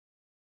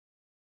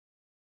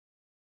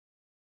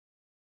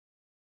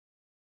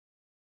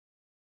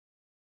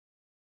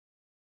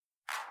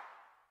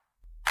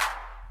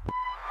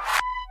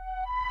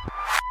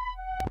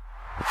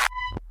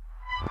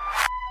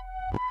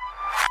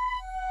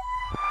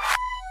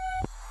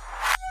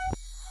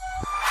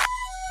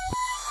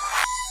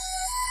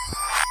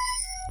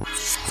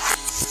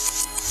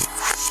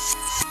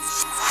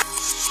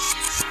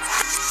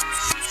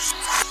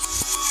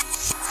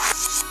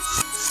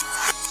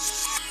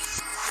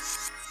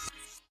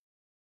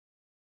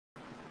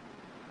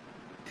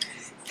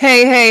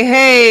Hey, hey,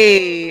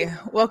 hey.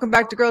 Welcome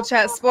back to Girl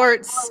Chat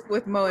Sports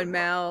with Mo and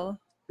Mel.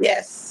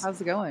 Yes. How's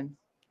it going?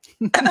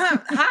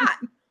 Hot.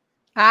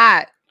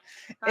 Hot.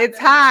 It's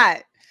Very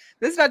hot.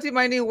 This is about to be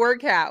my new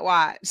workout.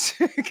 Watch.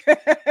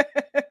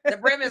 The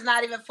brim is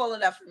not even full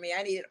enough for me.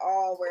 I need it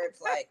all where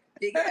it's like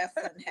big F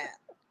and hat.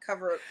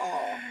 Cover it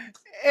all.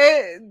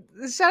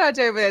 Shout out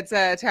to everybody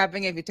that's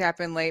tapping. If you tap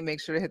in late,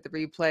 make sure to hit the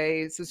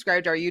replay.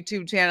 Subscribe to our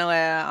YouTube channel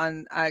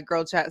on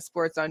Girl Chat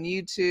Sports on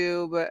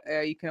YouTube.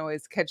 You can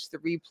always catch the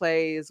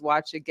replays,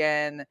 watch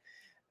again.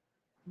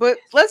 But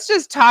let's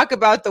just talk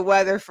about the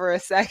weather for a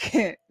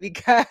second,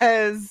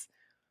 because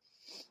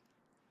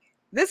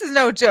this is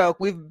no joke.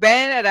 We've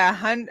been at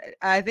 100.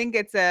 I think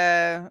it's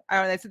I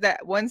don't know. They said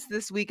that once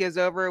this week is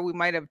over, we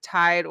might have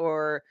tied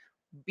or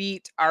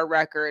beat our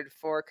record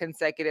for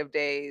consecutive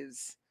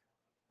days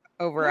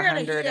over We're in a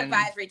 100. heat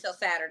advisory till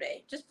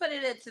Saturday. Just put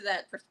it into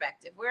that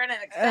perspective. We're in an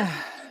excessive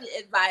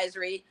heat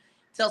advisory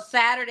till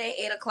Saturday,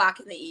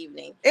 8:00 in the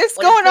evening. It's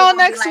going on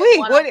next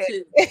week. What?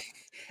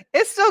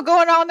 It's still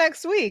going on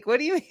next week. What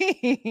do you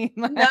mean?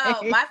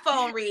 No, my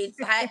phone reads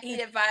heat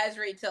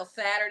advisory till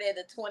Saturday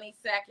the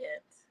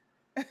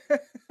 22nd,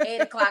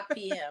 8:00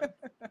 p.m.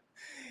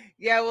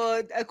 Yeah,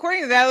 well,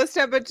 according to those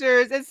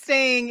temperatures, it's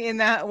staying in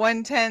the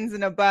 110s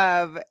and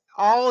above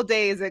all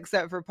days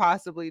except for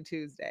possibly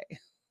Tuesday.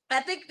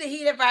 I think the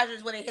heat advisory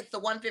is when it hits the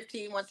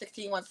 115,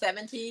 116,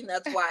 117.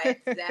 That's why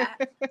it's that.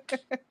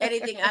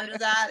 Anything under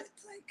that,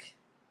 it's like,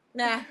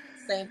 nah,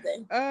 same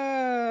thing.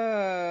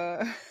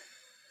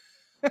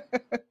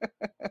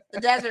 The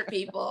desert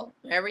people,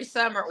 every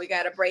summer we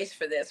got to brace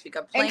for this. We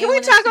complain. And can we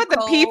talk about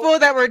the people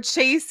that were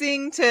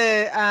chasing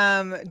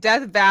to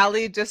Death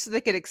Valley just so they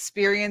could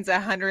experience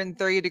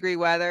 130-degree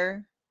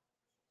weather?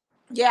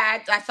 Yeah,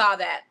 I saw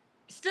that.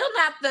 It's still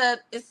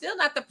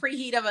not the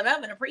preheat of an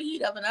oven. A preheat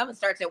of an oven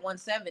starts at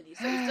 170,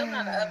 so you're still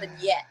not an oven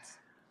yet.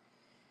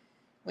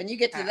 When you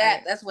get to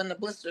that, that's when the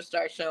blisters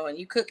start showing.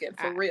 You cooking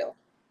for real.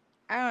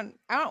 I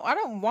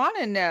don't want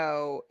to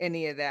know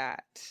any of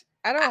that.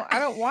 I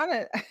don't want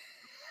to.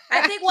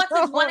 I think once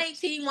it's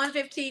 118,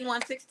 115,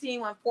 116,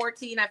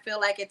 114, I feel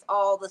like it's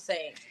all the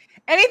same.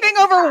 Anything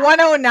over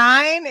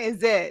 109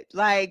 is it.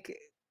 Like,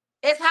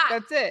 it's hot.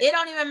 That's it. It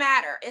don't even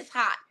matter. It's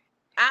hot.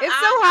 It's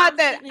so hot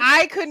that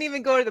I couldn't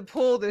even go to the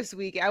pool this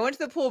week. I went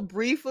to the pool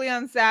briefly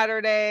on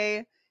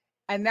Saturday,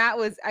 and that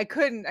was I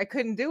couldn't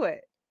do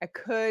it. I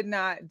could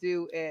not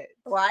do it.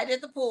 Well, I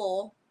did the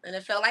pool, and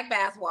it felt like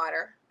bath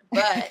water,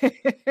 but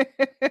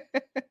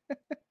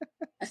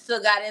I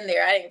still got in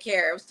there. I didn't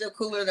care. It was still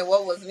cooler than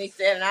what was me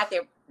standing out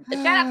there.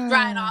 Shout out to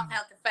drying off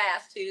healthy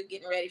fast too,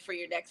 getting ready for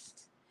your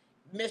next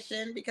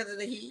mission because of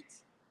the heat.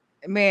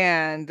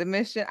 Man, the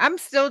mission. I'm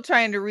still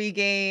trying to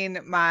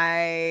regain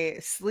my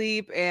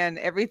sleep and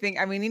everything.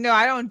 I mean,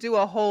 I don't do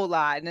a whole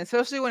lot, and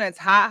especially when it's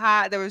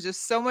hot. There was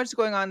just so much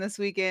going on this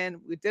weekend.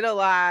 We did a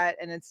lot,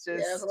 and it's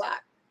just there's a lot.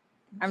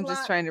 I'm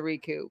just trying to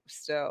recoup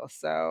still.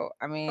 So,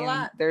 I mean,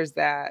 there's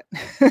that.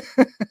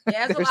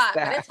 Yeah, it's a lot,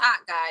 but it's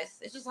hot, guys.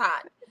 It's just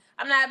hot.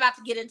 I'm not about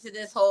to get into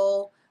this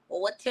whole,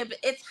 what temp.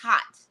 It's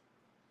hot.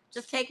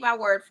 Just take my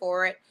word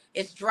for it.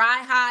 It's dry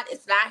hot.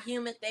 It's not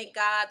humid, thank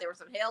God. There were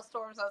some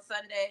hailstorms on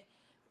Sunday.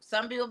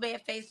 Some people may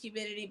have faced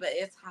humidity, but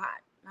it's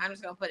hot. I'm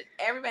just going to put it.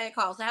 Everybody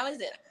calls. How is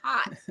it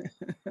hot?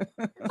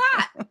 It's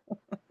hot.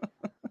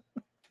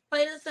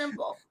 Plain and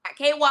simple. I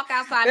can't walk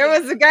outside. There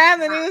was a guy on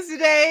the news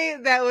today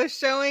that was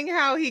showing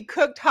how he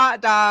cooked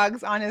hot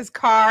dogs on his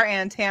car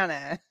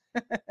antenna.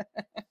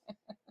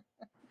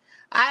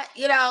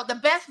 The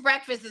best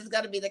breakfast is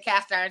going to be the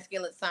cast iron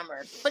skillet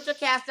summer. Put your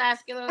cast iron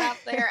skillet out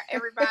there,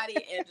 everybody,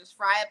 and just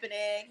fry up an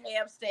egg,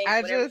 ham, steak,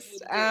 whatever you need to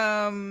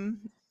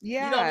do.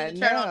 Yeah. You don't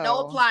need to turn on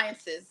no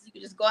appliances. You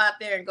can just go out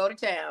there and go to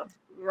town.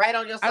 Right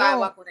on your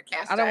sidewalk with a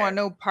cast iron. I don't want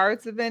no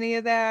parts of any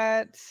of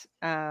that.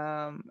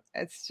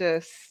 It's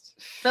just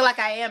feel like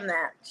I am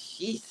that.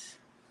 Jeez.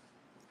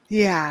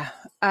 Yeah.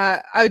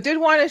 I did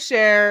want to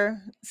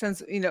share,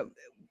 since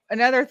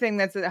another thing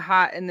that's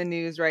hot in the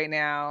news right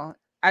now.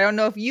 I don't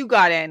know if you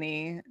got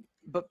any,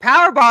 but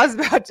Powerball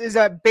is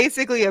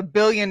basically $1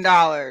 billion.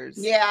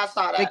 Yeah, I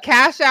saw that. The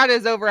cash out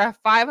is over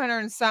 500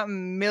 and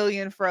something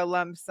million for a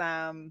lump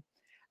sum.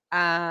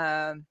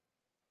 I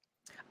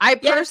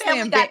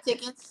personally got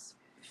tickets.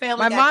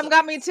 My mom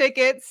got me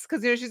tickets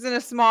because she's in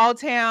a small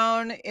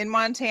town in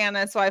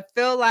Montana, so I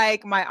feel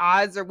like my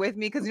odds are with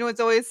me because it's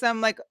always some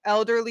like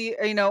elderly,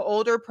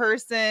 older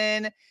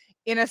person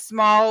in a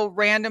small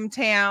random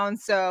town.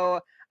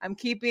 So I'm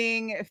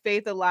keeping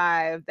faith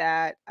alive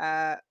that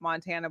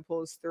Montana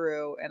pulls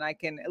through, and I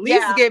can at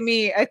least get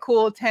me a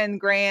cool 10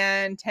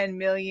 grand, 10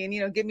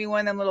 million. Give me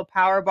one of them little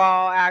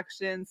Powerball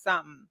actions,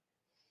 something.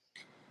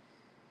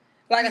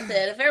 Like I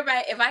said,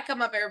 if I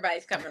come up,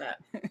 everybody's coming up.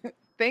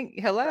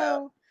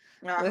 Hello.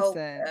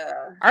 Listen,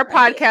 our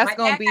podcast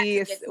gonna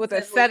be with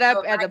a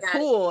setup at a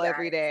pool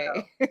every day.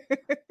 So.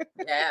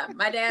 Yeah,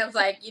 my dad was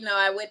like,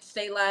 I went to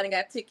state line and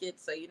got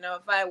tickets, so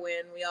if I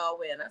win, we all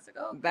win. I said,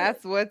 oh,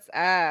 that's what's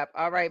up.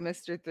 All right,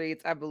 Mr.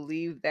 Threets, I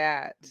believe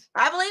that.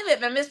 I believe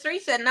it, but Miss Three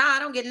said, "Nah, I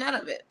don't get none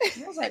of it."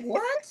 I was like,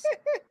 what?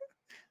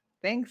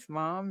 Thanks,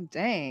 Mom.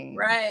 Dang.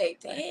 Right.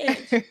 Dang.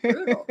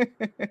 Brutal.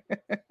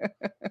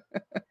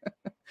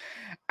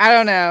 I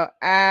don't know.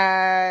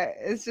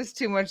 It's just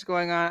too much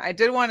going on. I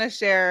did want to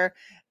share.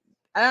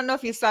 I don't know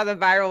if you saw the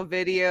viral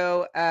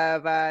video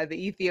of the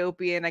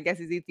Ethiopian, I guess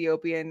he's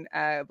Ethiopian,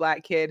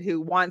 black kid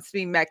who wants to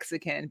be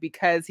Mexican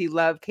because he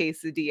loved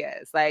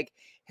quesadillas. Like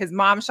his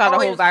mom shot a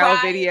whole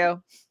viral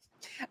video.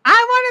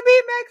 I want to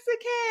be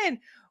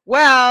Mexican.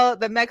 Well,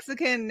 the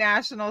Mexican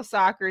national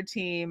soccer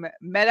team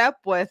met up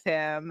with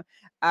him.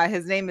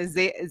 His name is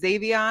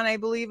Xavion, I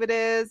believe it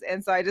is.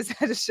 And so I just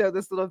had to show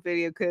this little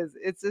video because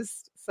it's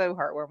just so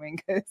heartwarming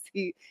because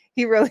he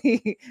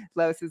really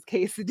loves his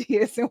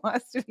quesadillas and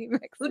wants to be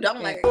Mexican. Who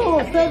don't like it? Oh,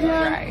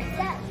 Xavion. Right.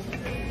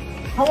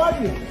 How are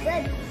you?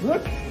 Good.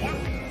 Good? Yeah.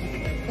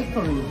 Good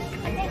for you.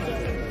 Thank you.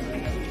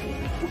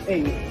 Hey,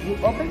 you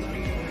open?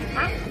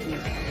 Huh?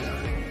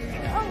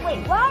 Oh,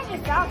 wait, why are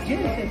you talking?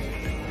 Yes.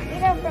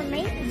 These are for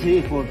me?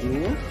 G for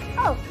you.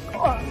 Oh,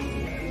 cool.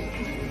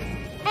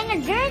 And a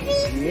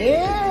jersey?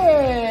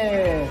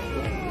 Yes.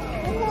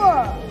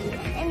 Cool.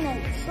 And the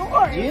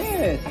shorts?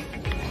 Yes.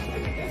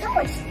 So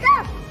much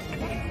stuff.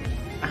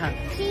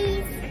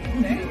 Cheese.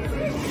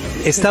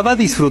 Estaba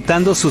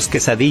disfrutando sus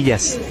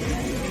quesadillas.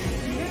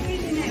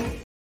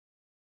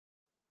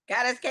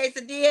 Got his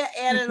quesadilla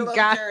and a little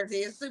jersey.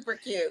 It's super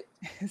cute.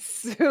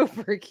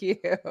 Super cute.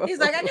 He's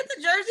like, I get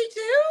the jersey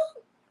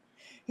too?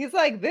 He's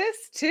like,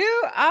 this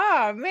too?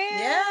 Oh, man.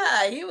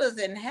 Yeah, he was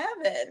in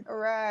heaven.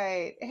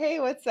 Right. Hey,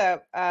 what's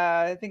up?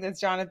 I think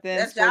that's Jonathan.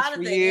 That's Sports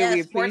Jonathan. For you. Yeah,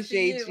 we Sports For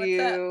appreciate You.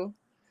 you.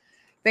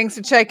 Thanks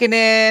for checking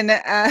in.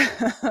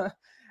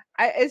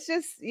 It's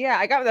just, yeah,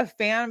 I got the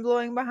fan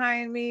blowing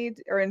behind me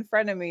or in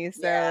front of me.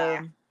 So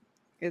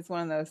it's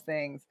one of those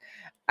things.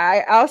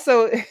 I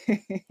also,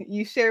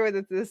 you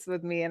shared this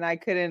with me and I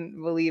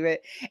couldn't believe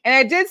it. And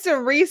I did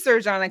some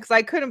research on it because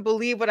I couldn't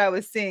believe what I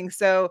was seeing.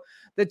 So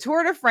the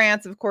Tour de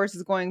France, of course,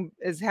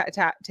 is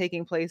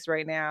taking place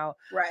right now.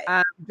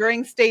 Right.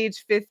 During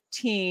stage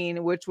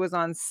 15, which was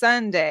on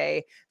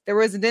Sunday, there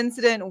was an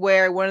incident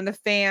where one of the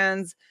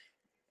fans,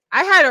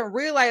 I hadn't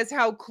realized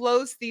how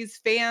close these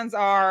fans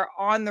are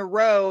on the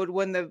road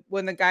when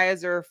the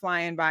guys are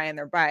flying by in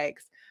their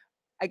bikes.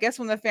 I guess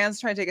when the fans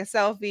trying to take a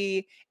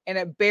selfie and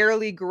it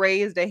barely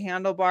grazed a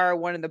handlebar,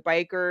 one of the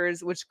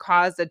bikers, which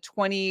caused a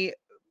 20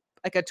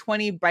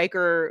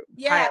 biker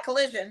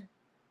collision.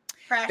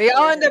 They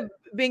all end up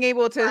being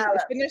able to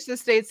finish the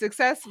stage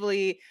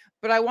successfully,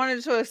 but I wanted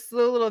to show a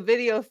slow little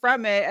video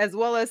from it, as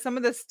well as some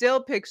of the still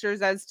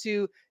pictures as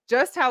to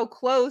just how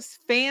close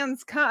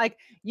fans come. Like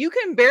you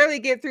can barely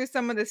get through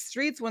some of the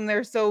streets when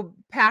they're so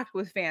packed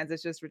with fans.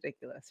 It's just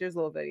ridiculous. Here's a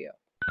little video.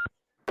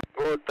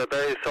 Good,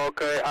 today is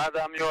okay.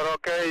 Adam, you're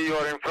okay?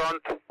 You're in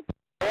front?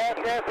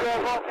 Yes,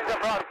 we're both in the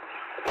front.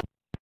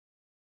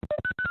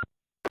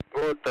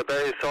 Good,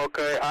 today is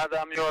okay.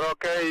 Adam, you're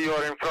okay?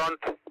 You're in front?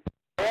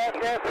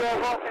 Yes,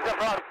 we're both in the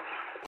front.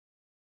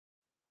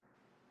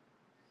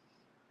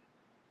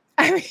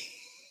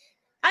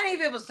 I need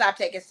people to stop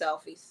taking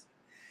selfies.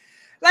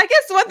 Like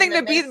it's one thing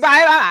to be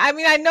by. I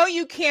mean, I know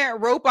you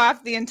can't rope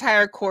off the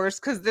entire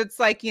course because it's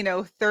like,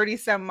 30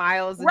 some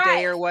miles a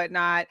day or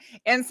whatnot.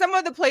 And some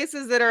of the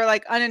places that are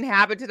like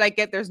uninhabited, I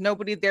get there's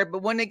nobody there.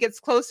 But when it gets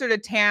closer to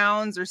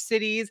towns or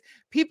cities,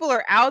 people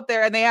are out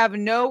there and they have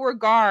no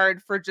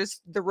regard for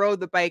just the road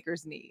the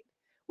bikers need,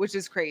 which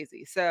is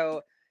crazy.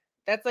 So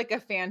that's like a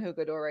fan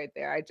hookador right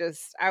there.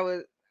 I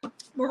was.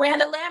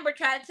 Miranda Lambert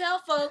tried to tell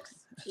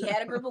folks she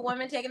had a group of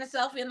women taking a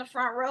selfie in the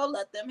front row.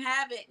 Let them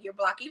have it. You're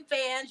blocking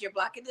fans. You're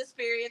blocking the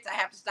experience. I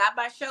have to stop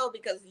my show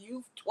because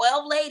you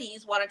 12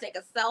 ladies want to take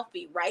a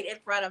selfie right in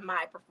front of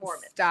my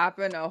performance.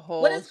 Stopping a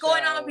whole What is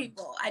going on,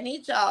 people? I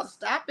need y'all to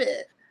stop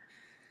it.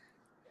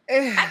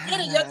 I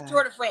get it. You're the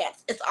Tour de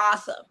France. It's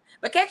awesome.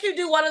 But can't you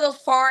do one of those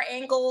far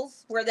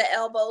angles where the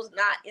elbow's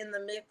not in the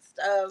midst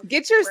of...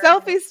 Get your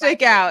selfie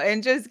stick out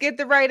and just get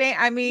the right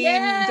angle. I mean,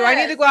 do I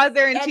need to go out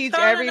there and teach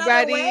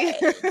everybody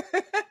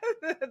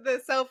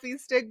the selfie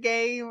stick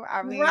game?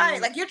 I mean...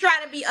 Right. Like you're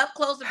trying to be up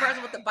close and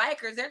personal with the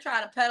bikers. They're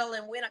trying to pedal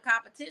and win a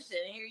competition.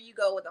 And here you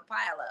go with a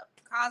pileup.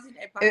 Causing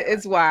a pileup.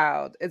 It's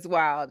wild. It's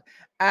wild.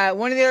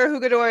 One of the other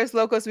Jugadores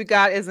Locos we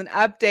got is an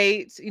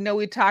update.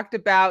 We talked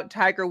about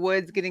Tiger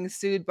Woods getting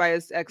sued by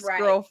his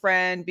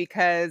ex-girlfriend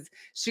because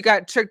she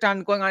got tricked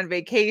on going on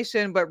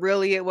vacation, but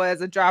really it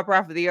was a drop her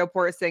off at the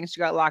airport saying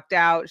she got locked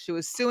out. She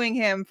was suing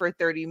him for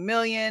 $30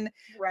 million,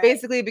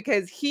 basically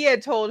because he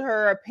had told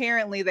her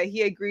apparently that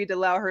he agreed to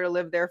allow her to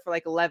live there for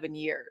like 11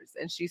 years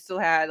and she still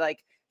had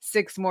like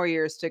 6 more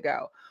years to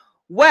go.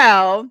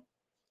 Well,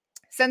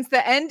 since the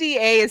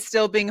NDA is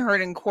still being heard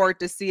in court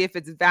to see if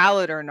it's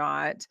valid or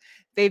not,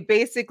 they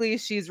basically,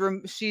 she's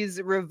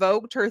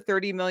revoked her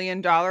 $30 million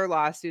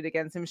lawsuit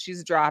against him.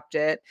 She's dropped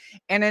it.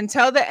 And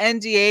until the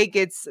NDA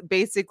gets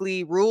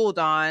basically ruled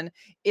on,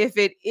 if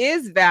it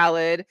is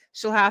valid,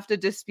 she'll have to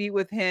dispute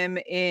with him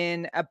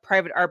in a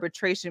private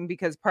arbitration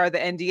because part of the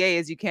NDA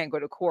is you can't go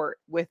to court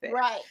with it.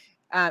 Right.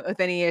 With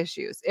any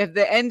issues. If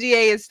the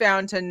NDA is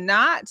found to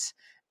not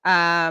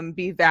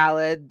be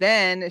valid,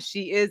 then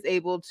she is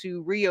able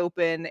to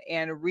reopen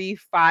and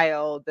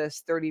refile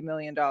this $30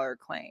 million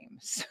claim.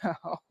 So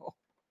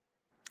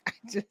I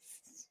just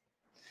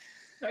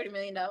 $30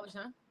 million,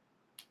 huh?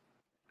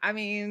 I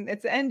mean,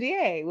 it's an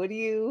NDA. What do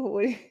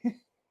you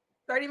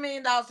 $30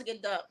 million to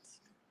get dumped.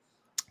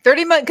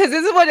 30 months, because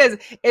this is what it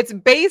is. It's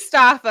based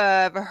off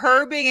of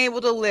her being able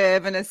to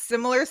live in a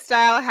similar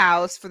style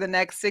house for the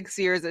next 6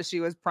 years that she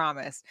was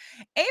promised.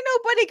 Ain't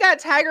nobody got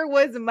Tiger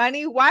Woods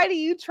money. Why do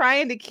you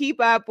trying to keep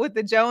up with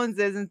the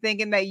Joneses and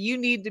thinking that you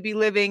need to be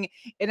living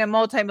in a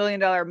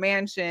multi-million-dollar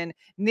mansion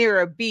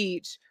near a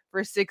beach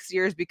for 6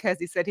 years because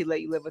he said he'd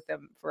let you live with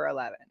them for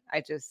 11?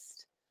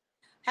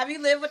 Have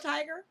you lived with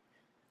Tiger?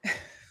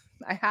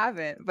 I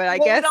haven't, but I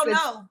guess we don't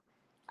know.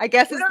 I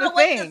guess it's the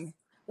thing.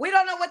 We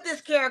don't know what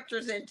this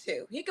character's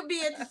into. He could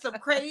be into some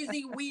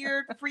crazy,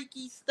 weird,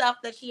 freaky stuff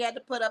that she had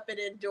to put up and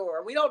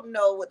endure. We don't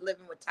know what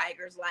living with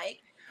Tiger's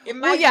like.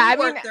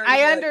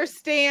 I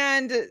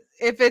understand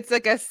if it's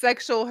like a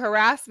sexual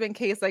harassment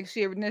case, like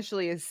she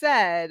initially has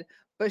said,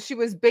 but she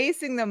was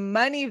basing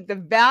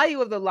the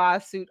value of the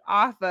lawsuit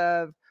off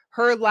of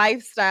her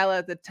lifestyle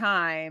at the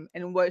time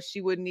and what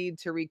she would need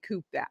to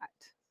recoup that.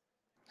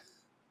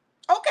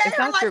 Okay,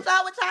 her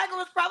lifestyle with Tiger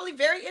was probably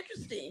very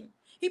interesting.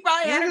 He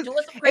probably had her doing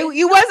some crazy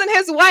It wasn't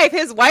his wife.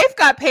 His wife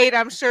got paid,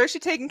 I'm sure.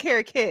 She's taking care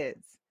of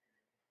kids.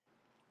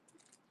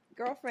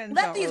 Girlfriends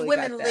Let these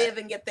women live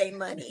and get their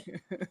money.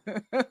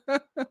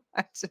 Are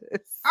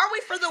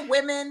we for the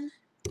women?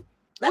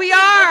 We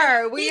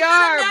are, but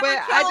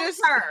I just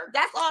her.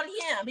 That's on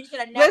him. He should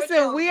have never.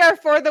 Listen, we are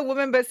for the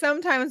women, but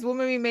sometimes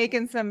women be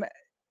making some.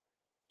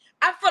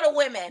 I'm for the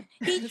women.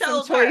 He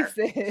chose her.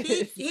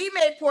 He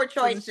made poor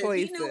choices.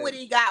 He knew what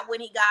he got when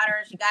he got her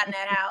and she got in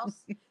that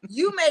house.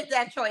 You made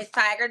that choice,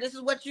 Tiger. This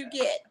is what you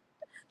get.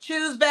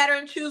 Choose better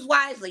and choose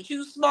wisely.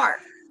 Choose smart.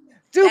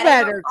 Do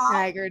better,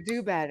 Tiger.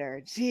 Do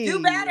better. Jeez.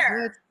 Do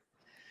better.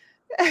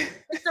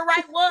 It's the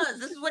right ones.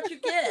 This is what you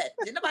get.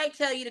 Didn't nobody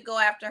tell you to go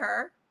after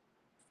her?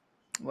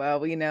 Well,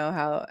 we know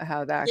how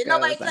that Didn't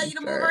goes. Nobody tell you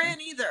to move her in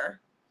either.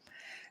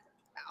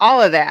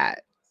 All of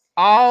that.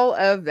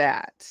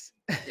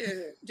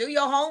 Dude, do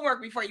your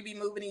homework before you be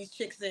moving these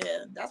chicks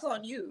in. That's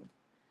on you.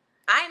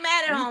 I ain't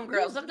mad at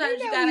homegirl.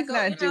 Sometimes you gotta go.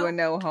 Not doing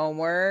no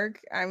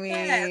homework. I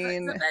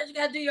mean, sometimes you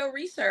gotta do your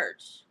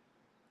research.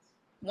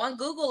 One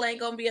Google ain't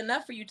gonna be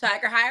enough for you,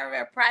 Tiger. Hire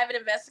a private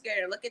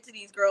investigator. Look into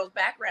these girls'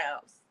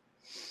 backgrounds.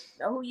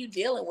 Know who you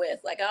dealing with.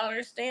 Like, I don't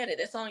understand it.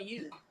 It's on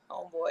you,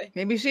 homeboy.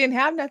 Maybe she didn't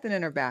have nothing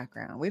in her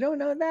background. We don't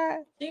know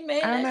that. She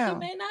may not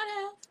have.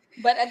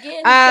 But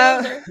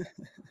again,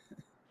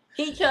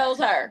 he chose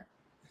her.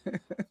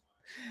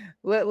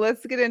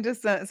 Let's get into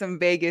some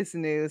Vegas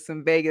news,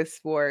 some Vegas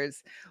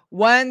sports.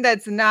 One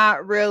that's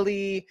not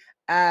really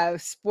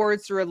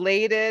sports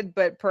related,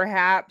 but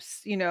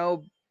perhaps,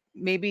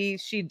 maybe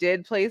she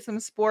did play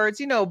some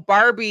sports.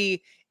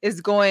 Barbie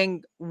is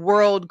going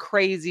world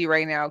crazy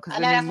right now.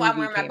 And that's why I'm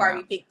wearing my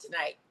Barbie pink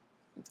tonight.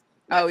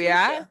 Oh,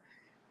 yeah?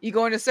 You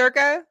going to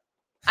Circa?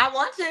 I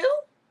want to.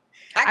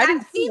 I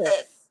got to see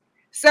this.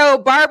 So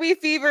Barbie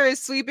fever is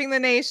sweeping the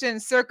nation.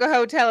 Circa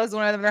Hotel is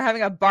one of them. They're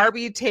having a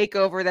Barbie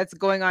takeover that's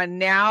going on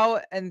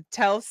now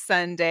until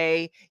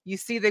Sunday. You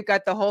see they've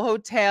got the whole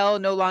hotel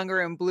no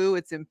longer in blue.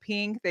 It's in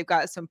pink. They've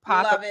got some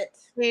pop-up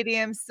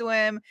stadium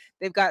swim.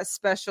 They've got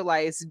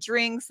specialized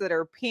drinks that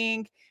are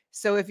pink.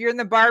 So if you're in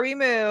the Barbie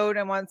mood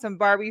and want some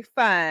Barbie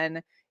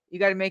fun, you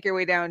got to make your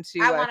way down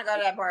to... I want to go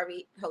to that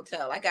Barbie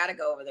hotel. I got to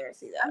go over there and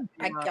see that.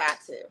 I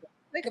got to.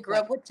 I grew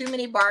up with too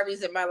many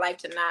Barbies in my life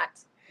to not...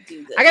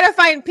 I gotta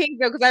find pink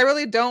though, because I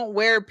really don't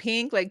wear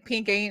pink. Like,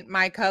 pink ain't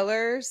my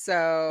color.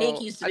 So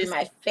pink used to be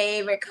my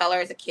favorite color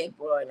as a kid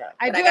growing up.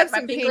 I do have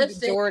some pink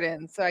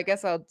Jordan, so I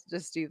guess I'll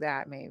just do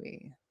that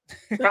maybe.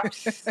 Gonna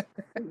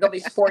be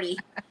sporty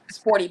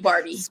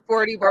Barbie.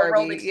 Sporty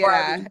Barbie. Yeah,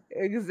 Barbie.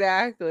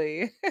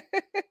 Exactly.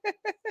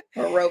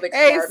 Aerobics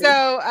Barbie.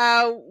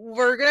 So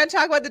we're gonna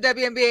talk about the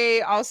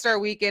WNBA All-Star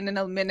weekend in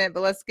a minute,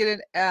 but let's get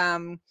it.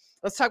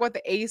 Let's talk about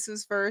the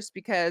Aces first,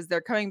 because they're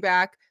coming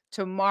back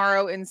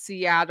tomorrow in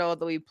Seattle.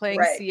 They'll be playing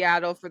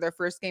Seattle for their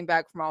first game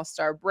back from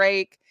All-Star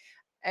break.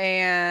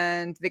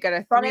 And they got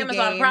on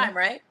Amazon Prime,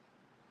 right?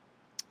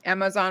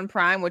 Amazon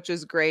Prime, which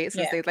is great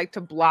since they'd like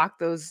to block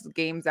those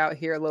games out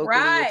here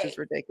locally, which is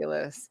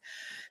ridiculous.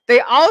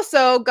 They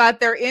also got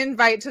their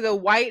invite to the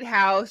White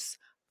House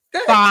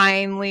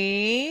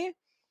finally.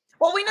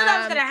 Well, we knew that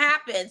was going to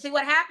happen. See,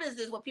 what happens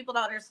is what people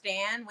don't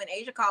understand. When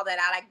Asia called that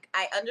out,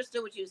 I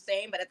understood what you were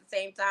saying, but at the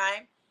same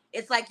time,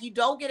 it's like you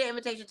don't get an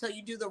invitation until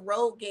you do the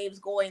road games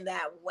going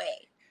that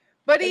way.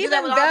 But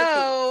even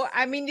though,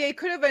 I mean, they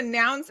could have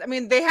announced, I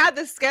mean, they had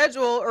the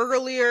schedule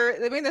earlier.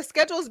 I mean, the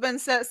schedule's been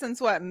set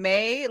since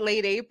May,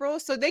 late April.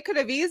 So they could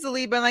have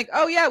easily been like,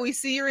 oh yeah, we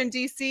see you're in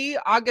DC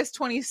August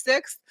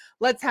 26th.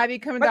 Let's have you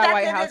come to the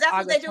White House. That's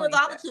what they do with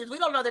all the teams. We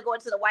don't know they're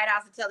going to the White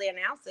House until they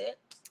announce it.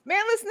 Man,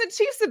 listen, the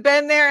Chiefs have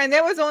been there, and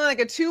that was only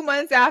like 2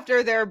 months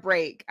after their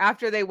break,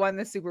 after they won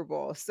the Super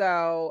Bowl.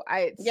 So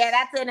that's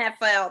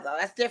NFL though.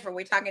 That's different.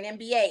 We're talking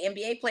NBA.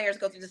 NBA players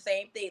go through the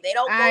same thing. They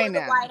don't go to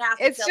the White House.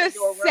 It's just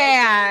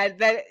sad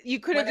that you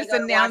could have just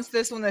announced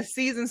this when the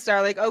season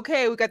started. Like,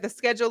 okay, we got the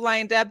schedule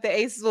lined up. The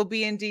Aces will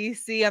be in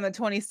DC on the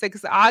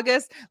 26th of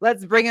August.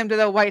 Let's bring them to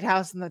the White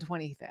House on the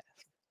 25th.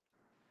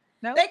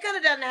 No, they could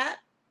have done that.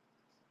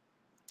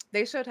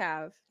 They should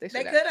have. They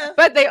could have.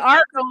 But they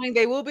are going.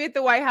 They will be at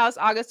the White House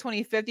August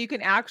 25th. You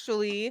can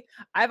actually,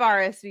 I've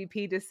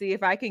RSVP'd to see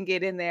if I can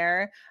get in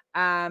there.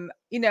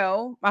 You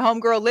know, my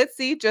homegirl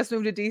Litzy just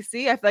moved to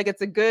DC. I feel like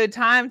it's a good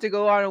time to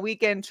go on a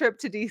weekend trip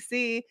to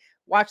DC,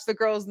 watch the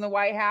girls in the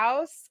White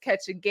House,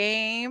 catch a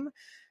game.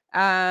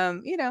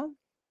 You know,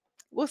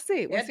 we'll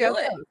see. We'll see how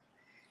it goes.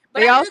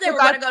 But I knew they were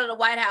going to go to the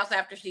White House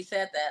after she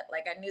said that.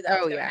 Like, I knew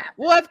that was going to happen.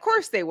 Well, of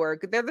course they were.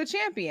 They're the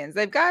champions.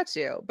 They've got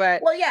you.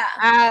 But well,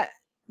 yeah.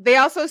 They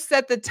also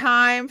set the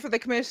time for the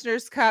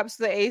Commissioner's Cup,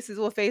 so the Aces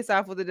will face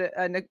off with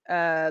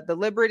the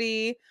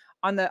Liberty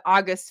on the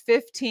August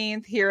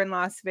 15th here in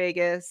Las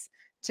Vegas.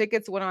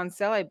 Tickets went on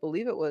sale, I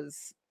believe it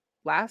was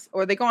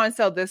they go on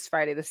sale this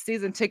Friday. The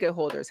season ticket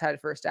holders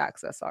had first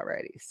access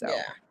already. So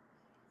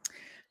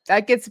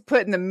that gets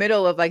put in the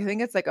middle of, like, I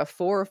think it's like a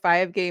 4 or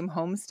 5 game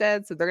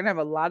homestead. So they're going to have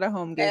a lot of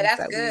home games. Yeah,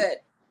 that's good. Week.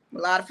 A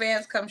lot of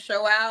fans come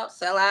show out,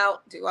 sell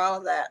out, do all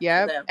of that.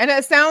 Yeah. And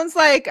it sounds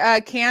like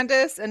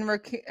Candace and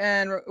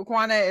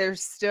Raquana are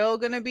still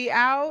going to be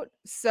out.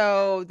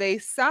 So they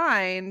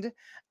signed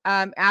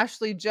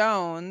Ashley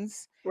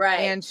Jones.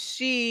 Right. And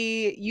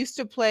she used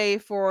to play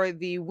for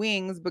the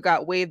Wings, but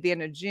got waived the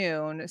end of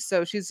June.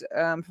 So she's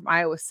from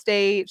Iowa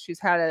State. She's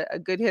had a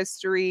good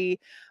history.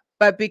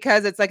 But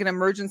because it's like an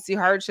emergency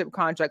hardship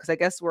contract, because I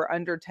guess we're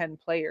under 10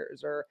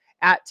 players or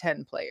at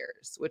 10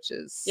 players, which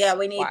is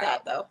we need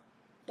that though.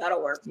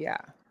 That'll work. Yeah,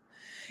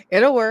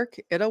 it'll work.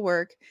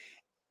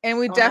 And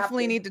we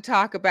definitely need to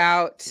talk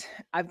about,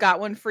 I've got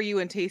one for you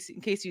in case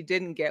you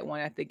didn't get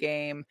one at the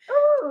game.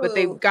 Ooh. But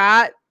they've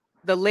got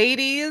the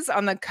ladies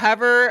on the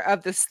cover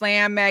of the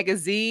Slam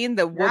magazine,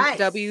 the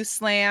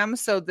WSLAM.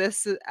 So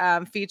this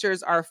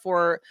features our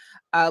 4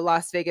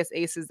 Las Vegas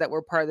Aces that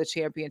were part of the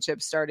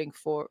championship starting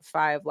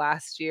 5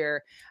 last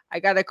year. I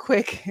got a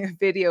quick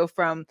video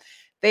from...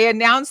 They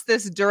announced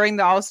this during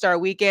the All-Star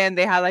weekend.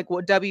 They had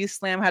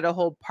WSLAM had a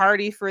whole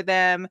party for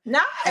them.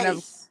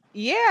 Nice.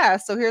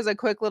 So here's a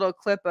quick little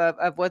clip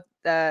of what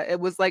it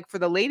was like for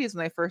the ladies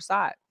when they first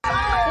saw it. I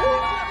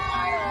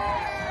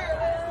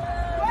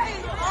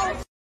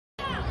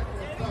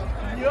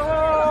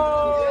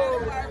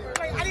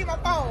need my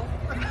phone.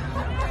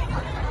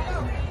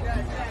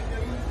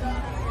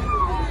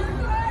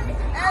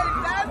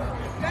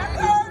 That's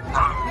her.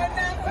 And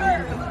that's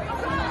her.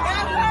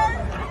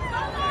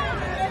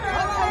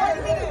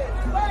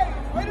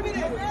 Wait a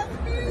minute.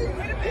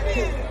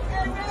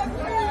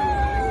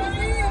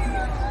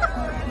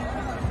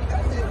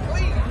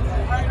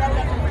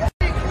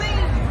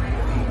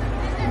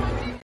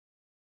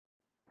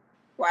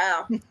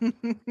 Wow.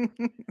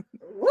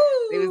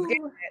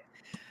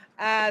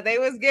 They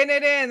was getting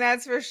it in,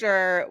 that's for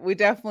sure. We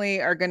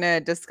definitely are going to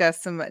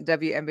discuss some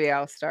WNBA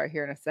All-Star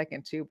here in a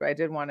second too, but I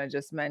did want to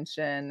just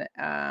mention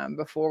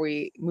before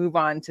we move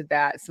on to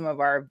that, some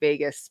of our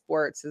Vegas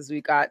sports, as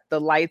we got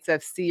the Lights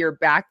FC are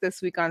back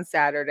this week on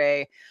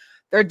Saturday.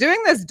 They're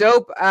doing this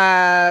dope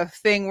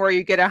thing where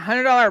you get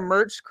 $100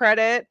 merch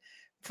credit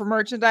for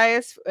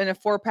merchandise and a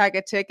 4-pack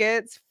of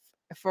tickets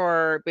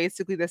for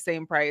basically the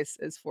same price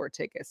as 4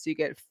 tickets. So you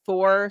get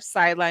 4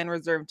 sideline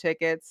reserve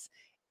tickets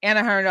and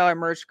 $100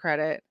 merch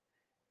credit.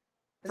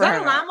 Is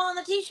that a llama on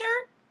the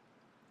t-shirt?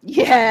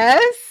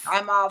 Yes.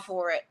 I'm all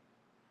for it.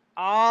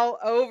 All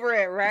over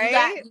it,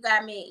 right? You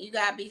got me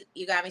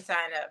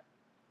signed up.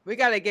 We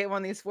got to get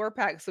one of these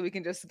 4-packs so we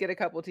can just get a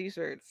couple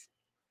t-shirts.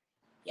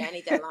 Yeah, I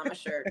need that llama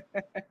shirt.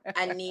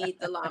 I need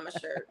the llama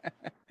shirt.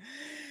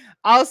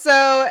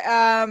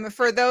 Also,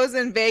 for those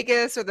in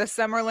Vegas or the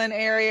Summerlin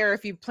area, or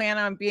if you plan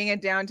on being in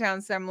downtown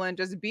Summerlin,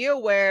 just be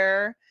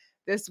aware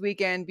this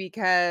weekend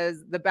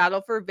because the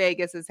Battle for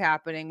Vegas is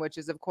happening, which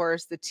is, of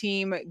course, the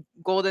team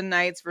Golden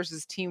Knights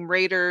versus Team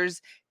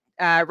Raiders.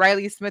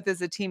 Riley Smith is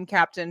the team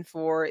captain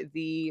for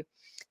the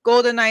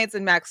Golden Knights,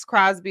 and Max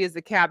Crosby is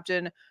the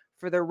captain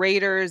for the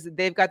Raiders.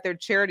 They've got their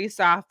charity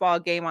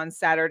softball game on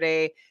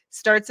Saturday.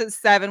 Starts at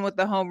 7 with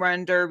the home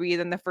run derby.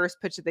 Then the first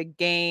pitch of the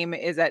game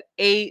is at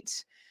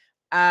 8.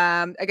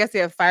 I guess they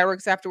have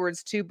fireworks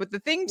afterwards too. But the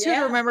thing to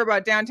remember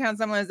about downtown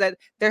Summerlin is that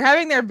they're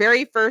having their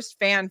very first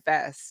fan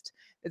fest.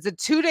 It's a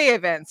 2-day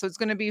event. So it's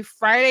going to be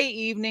Friday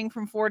evening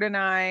from 4 to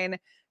 9,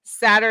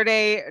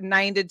 Saturday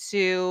 9 to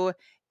 2.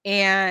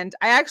 And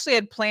I actually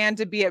had planned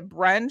to be at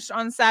brunch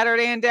on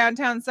Saturday in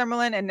downtown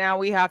Summerlin. And now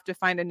we have to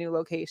find a new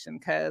location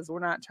because we're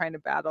not trying to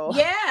battle.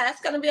 Yeah,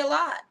 that's going to be a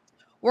lot.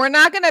 We're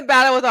not going to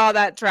battle with all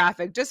that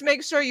traffic. Just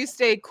make sure you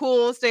stay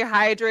cool, stay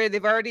hydrated.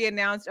 They've already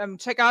announced,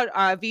 check out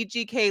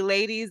VGK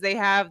Ladies. They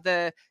have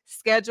the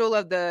schedule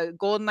of the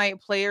Golden Knight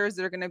players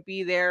that are going to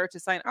be there to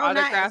sign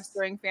autographs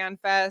during Fan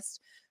Fest.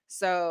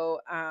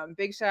 So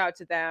big shout out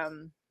to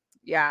them.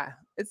 Yeah,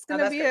 it's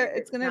gonna be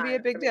a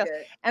big deal.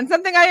 Good. And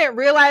something I didn't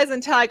realize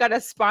until I got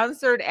a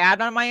sponsored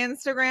ad on my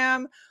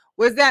Instagram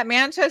was that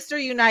Manchester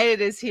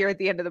United is here at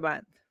the end of the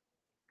month.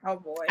 Oh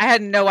boy, I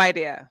had no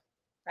idea.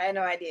 I had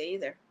no idea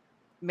either.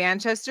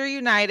 Manchester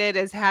United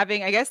is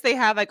having, I guess they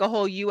have like a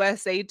whole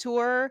USA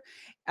tour,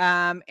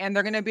 and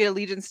they're going to be at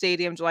Allegiant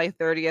Stadium July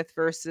 30th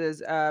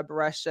versus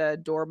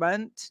Borussia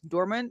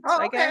Dortmund,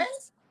 I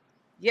guess.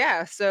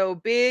 Yeah, so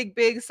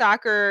big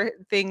soccer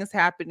things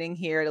happening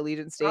here at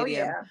Allegiant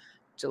Stadium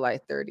July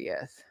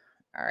 30th.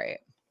 All right.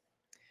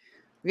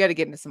 We got to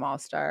get into some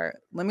All-Star.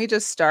 Let me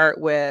just start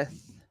with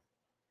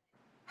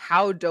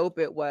how dope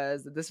it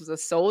was. This was a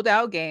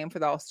sold-out game for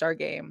the All-Star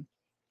game,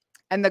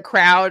 and the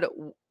crowd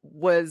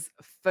was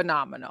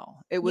phenomenal.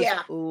 It was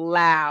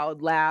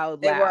loud.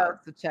 They were.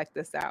 So check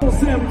this out.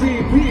 MVP,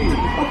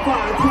 a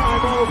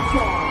 5-time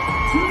All-Star,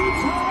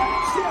 2-time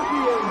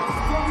champion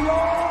from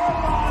your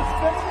Las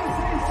Vegas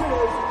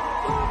Aces,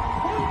 the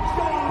point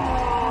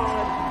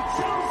guard,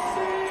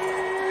 Chelsea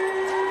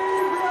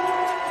Gray.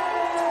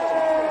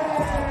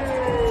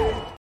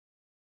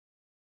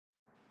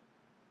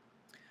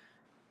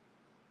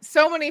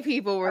 So many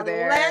people were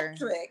there.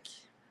 Electric.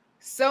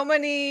 So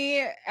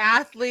many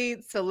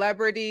athletes,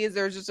 celebrities.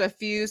 There's just a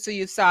few. So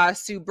you saw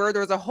Sue Bird.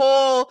 There was a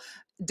whole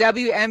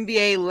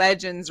WNBA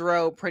Legends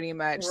row, pretty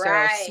much.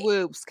 Right. So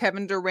Swoops,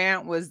 Kevin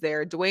Durant was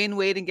there. Dwayne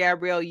Wade and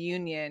Gabrielle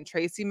Union,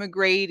 Tracy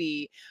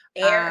McGrady.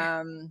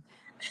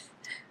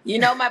 You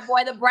know, my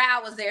boy the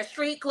Brow was there.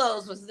 Street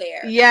Clothes was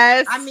there.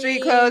 Yes,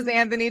 Street Clothes.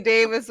 Anthony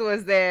Davis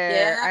was there.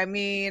 Yeah. I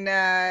mean,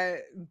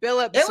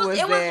 Billups was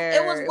there.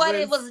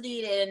 It was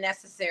needed and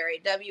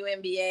necessary.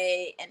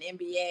 WNBA and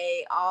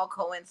NBA all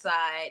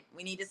coincide.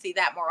 We need to see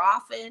that more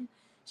often.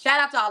 Shout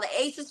out to all the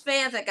Aces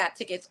fans that got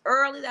tickets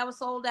early that was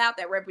sold out,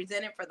 that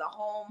represented for the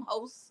home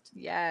host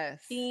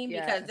team,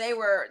 because they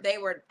were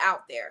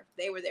out there.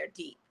 They were there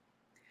deep.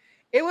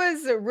 It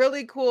was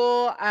really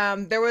cool.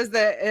 There was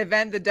the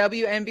event, the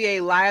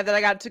WNBA Live, that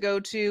I got to go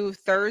to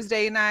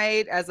Thursday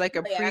night as like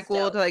a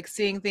prequel to like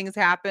seeing things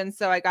happen.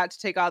 So I got to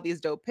take all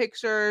these dope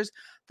pictures.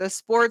 The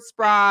sports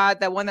bra,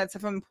 that one that's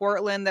from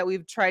Portland that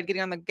we've tried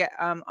getting on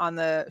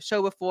the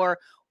show before.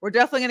 We're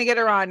definitely gonna get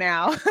her on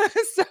now.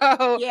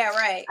 So yeah,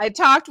 right. I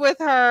talked with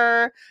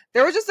her.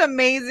 There was just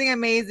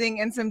amazing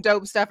and some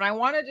dope stuff. And I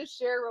want to just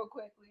share real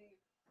quickly.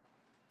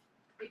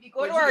 If you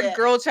go to our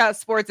Girl Chat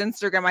Sports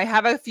Instagram, I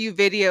have a few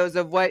videos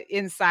of what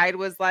inside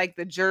was like,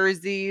 the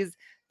jerseys,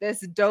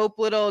 this dope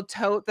little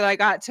tote that I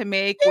got to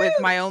make with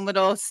my own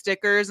little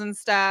stickers and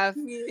stuff.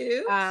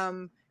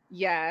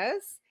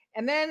 Yes.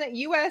 And then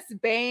US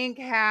Bank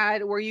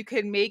had where you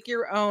could make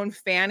your own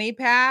fanny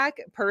pack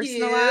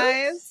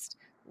personalized.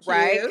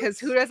 Right? Because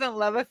who doesn't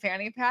love a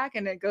fanny pack?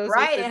 And it goes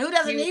right. And who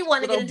doesn't need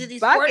one to get into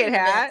these bucket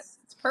hats?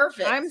 It's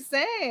perfect. I'm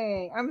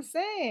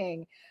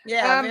saying.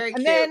 Yeah, very cute.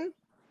 And then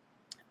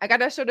I got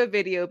to show the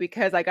video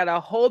because I got a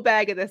whole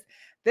bag of this.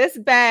 This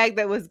bag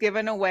that was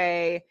given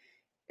away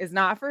is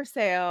not for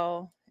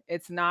sale.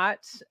 It's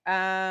not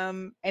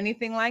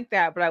anything like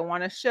that. But I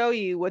want to show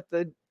you what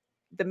the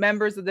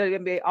members of the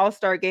WNBA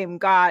All-Star game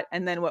got,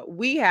 and then what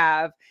we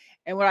have,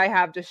 and what I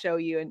have to show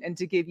you and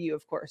to give you,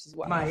 of course, as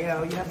well.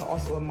 Mael, you have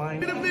also a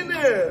mind. Get him in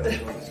there.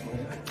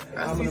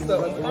 I see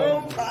so.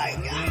 Oh my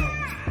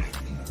God.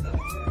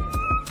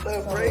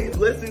 So great.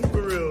 Blessings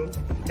for real.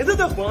 Is it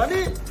a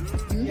bonnet?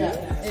 Mm-hmm.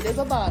 Yeah, it is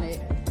a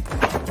bonnet.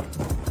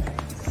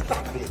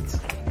 Stop it.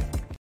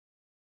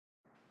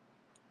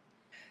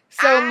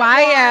 So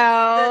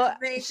Mael,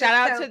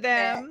 shout out to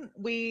them.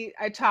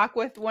 I talked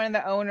with one of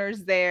the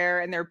owners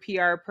there and their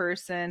PR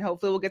person.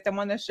 Hopefully we'll get them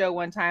on the show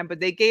one time. But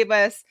they gave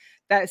us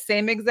that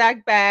same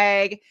exact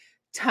bag,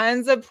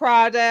 tons of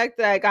product.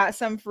 I got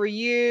some for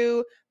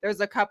you.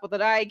 There's a couple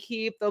that I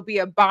keep. There'll be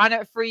a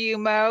bonnet for you,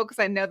 Mo, because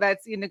I know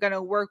that's going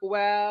to work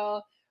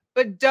well.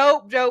 But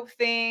dope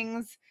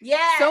things.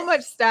 Yeah. So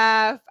much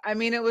stuff. I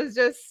mean, it was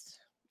just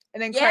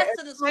an incredible. Yes,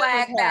 to the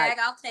swag bag.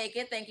 I'll take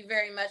it. Thank you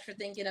very much for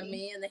thinking of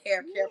me and the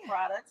hair care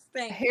products.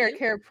 Thank you. Hair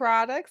care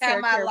products.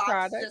 Have my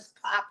locks just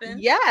popping.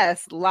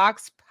 Yes,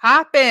 locks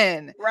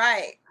popping.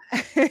 Right.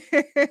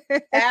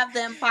 Have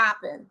them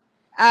popping.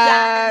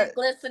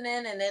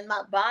 Glistening, and then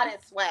my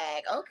bonnet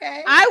swag.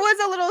 Okay. I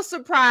was a little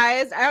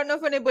surprised. I don't know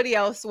if anybody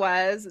else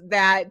was,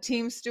 that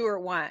Team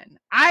Stewart won.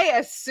 I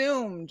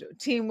assumed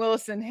Team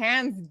Wilson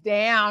hands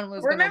down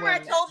was. Remember, I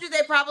told you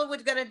they probably were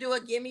going to do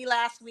a gimme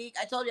last week.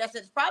 I told you, I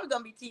said it's probably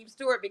going to be Team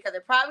Stewart because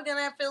they're probably going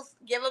to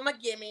give them a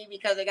gimme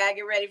because they got to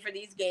get ready for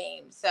these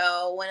games.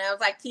 So when I was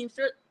like Team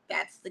Stewart,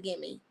 that's the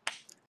gimme.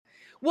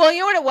 Well, you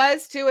know what it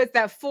was too? It's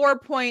that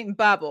 4-point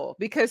bubble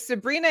because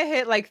Sabrina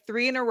hit like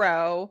 3 in a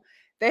row.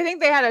 I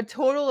think they had a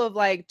total of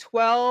like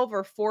 12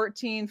 or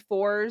 14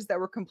 fours that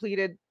were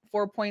completed,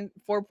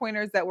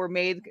 4-pointers that were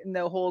made in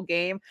the whole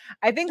game.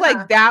 I think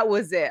like that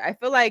was it. I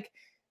feel like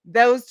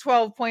those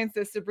 12 points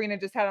that Sabrina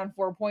just had on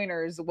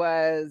 4-pointers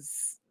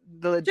was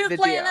the She was video.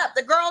 playing up.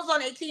 The girls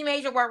on 18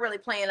 Major weren't really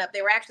playing up.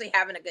 They were actually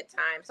having a good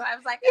time. So I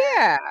was like,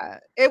 Yeah,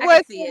 it I was.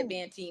 can see it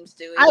being Team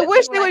Stewie. I But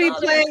wish people they were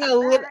would like, be oh, they're playing a gonna come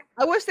little. back.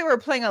 I wish they were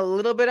playing a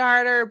little bit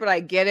harder, but I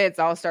get it. It's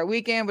All-Star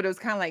weekend, but it was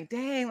kind of like,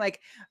 dang, like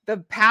the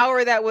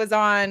power that was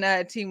on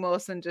Team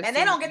Wilson just. And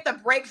they don't get the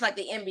breaks like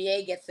the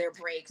NBA gets their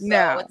breaks. So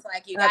No, it's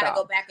like you not got at to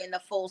go all. back into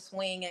full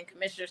swing and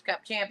Commissioner's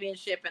Cup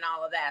championship and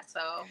all of that.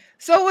 So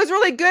it was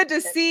really good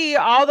to see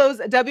all those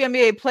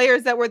WNBA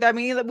players that were there. I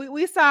mean,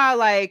 we saw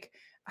like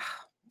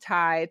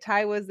Ty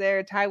was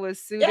there. Ty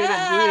was suited and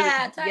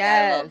booted. Ty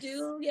Yes.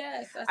 dude.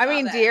 Yes. I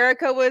mean,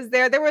 Dearica was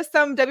there. There were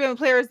some WNBA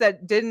players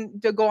that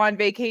didn't go on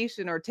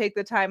vacation or take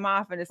the time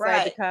off and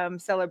decided to come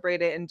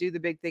celebrate it and do the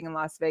big thing in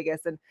Las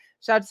Vegas. And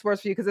shout out to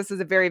Sports for You, because this is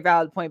a very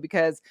valid point,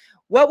 because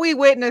what we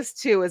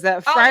witnessed too is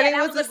that Friday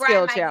was a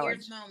skill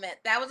challenge.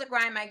 That was a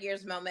grind my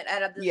gears moment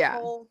out of this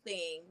whole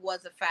thing,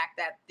 was the fact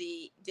that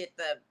the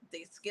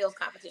skills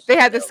competition. They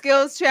had the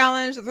skills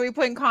challenge, the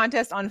 3-point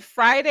contest on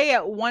Friday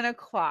at 1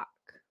 o'clock.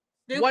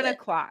 1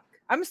 o'clock.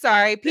 I'm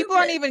sorry. People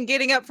aren't even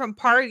getting up from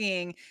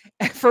partying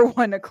for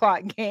 1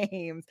 o'clock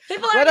games.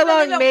 People let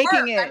alone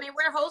making it. I mean,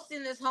 we're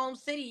hosting this home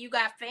city. You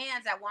got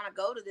fans that want to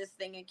go to this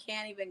thing and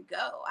can't even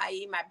go.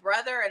 I.e., my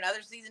brother and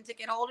other season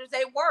ticket holders.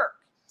 They work.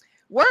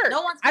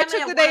 No one's I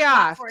took the day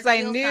off because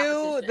I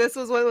knew this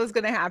was what was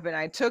going to happen.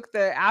 I took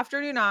the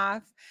afternoon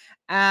off.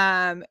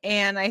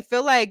 And I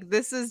feel like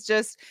this is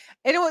just,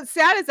 and what's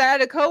sad is I had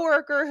a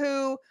coworker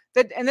who,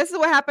 and this is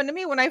what happened to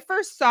me when I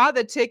first saw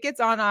the tickets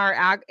on our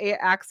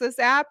Access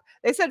app.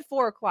 They said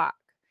 4 o'clock,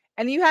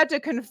 and you had to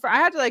confirm. I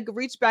had to like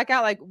reach back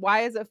out, like,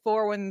 why is it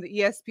 4 when the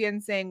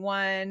ESPN saying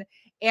 1?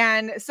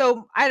 And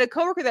so I had a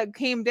coworker that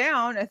came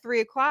down at 3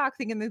 o'clock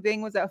thinking the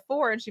thing was at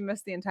 4, and she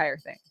missed the entire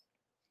thing.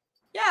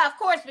 Yeah, of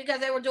course, because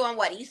they were doing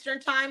what, Eastern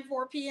time,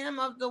 4 p.m.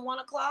 of the 1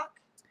 o'clock.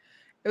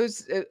 It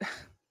was.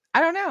 I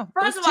don't know.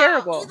 First of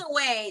all, either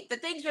way, the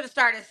thing should have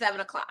started at 7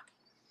 o'clock.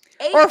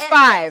 Or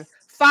 5.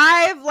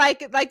 5, like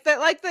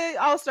the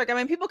All-Star. I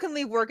mean, people can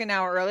leave work an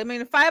hour early. I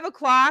mean, 5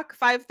 o'clock,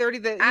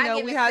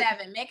 5:30. We had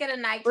 7. Make it a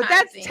nighttime. But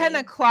that's 10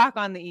 o'clock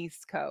on the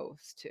East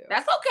Coast too.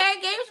 That's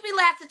okay. Games should be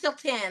lasted till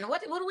 10.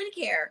 What do we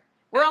care?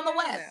 We're on the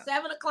West.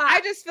 7 o'clock.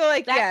 I just feel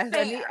like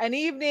an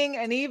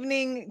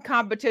evening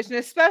competition,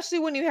 especially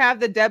when you have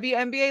the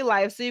WNBA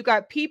Live. So you've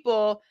got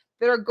people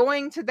that are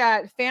going to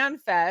that fan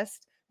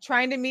fest,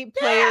 trying to meet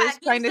players,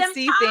 trying to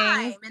see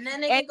things, and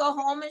then they can go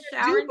home and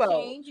shower and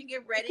change and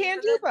get ready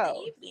for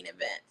the evening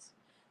events.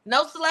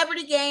 No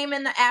celebrity game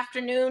in the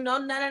afternoon. No,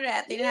 none of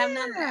that. They didn't have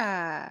none of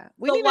that.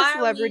 We need a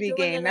celebrity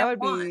game. That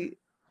would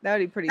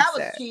be pretty. That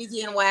was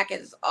cheesy and whack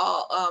as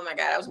all. Oh my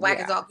god, that was whack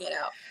as all get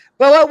out.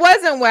 But what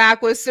wasn't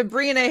whack was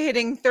Sabrina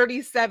hitting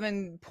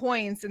 37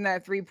 points in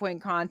that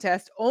 3-point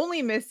contest,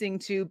 only missing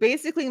 2,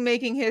 basically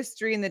making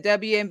history in the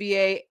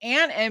WNBA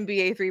and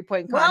NBA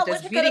 3-point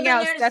contest, beating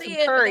out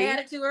Stephen Curry. They had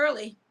it too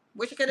early.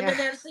 Wish you could have been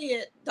there to see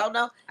it. Don't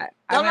know.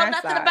 Don't know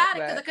nothing about it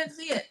because I couldn't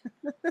see it.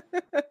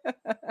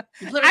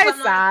 I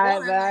saw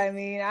it, but I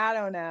mean, I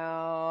don't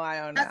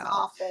know. That's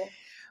awful.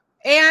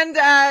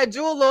 And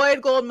Jewel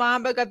Lloyd, Gold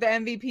Mamba, got the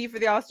MVP for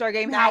the All-Star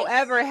game. Nice.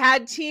 However,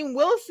 had Team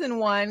Wilson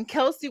won,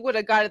 Kelsey would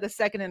have got it the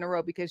second in a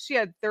row because she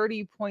had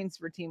 30 points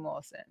for Team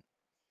Wilson.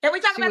 Can we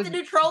talk about the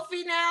new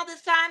trophy now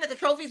this time? That the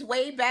trophy's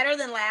way better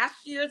than last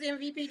year's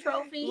MVP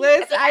trophy?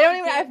 Listen,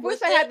 I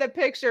wish I had the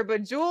picture,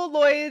 but Jewel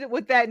Lloyd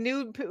with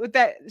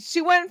that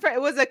she went for, it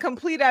was a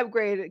complete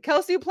upgrade.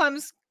 Kelsey Plum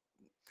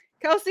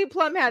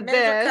had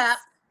this, cup.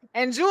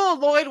 And Jewel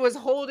Lloyd was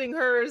holding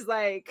hers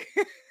like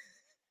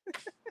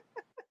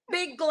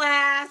big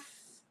glass.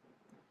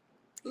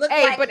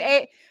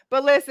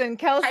 But listen,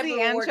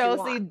 Kelsey and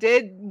Chelsea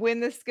did win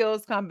the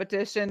skills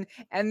competition,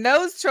 and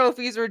those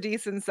trophies were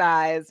decent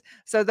size.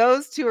 So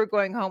those two are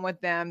going home with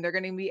them. They're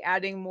going to be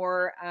adding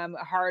more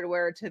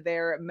hardware to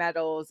their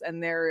medals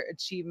and their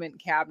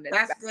achievement cabinets.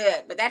 That's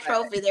good. But that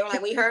trophy, they were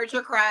like, we heard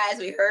your cries.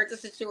 We heard the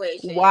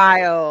situation.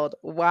 Wild.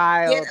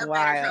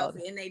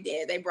 Trophy, and they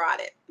did. They brought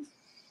it.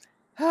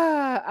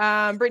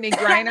 Brittany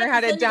Griner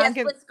had a dunk.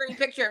 Split screen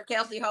picture of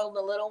Kelsey holding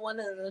the little one.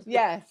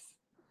 Yes.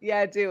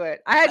 Yeah, do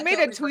it. I had made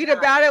a tweet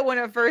about it when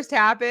it first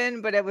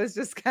happened, but it was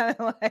just kind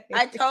of like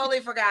I totally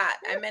forgot.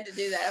 I meant to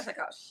do that. I was like,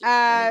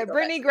 oh shit.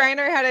 Brittany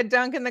Griner had a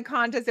dunk in the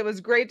contest. It was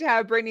great to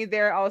have Brittany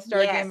there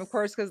All-Star game, of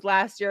course, because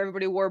last year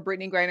everybody wore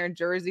Brittany Griner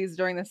jerseys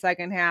during the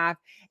second half.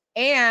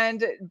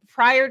 And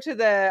prior to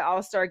the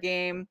All-Star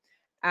game,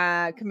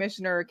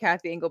 Commissioner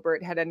Kathy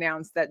Engelbert had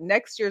announced that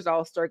next year's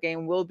All-Star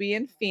game will be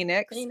in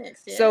Phoenix.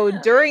 So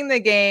during the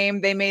game,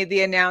 they made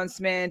the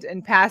announcement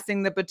and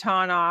passing the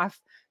baton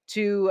off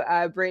to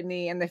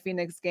Brittany in the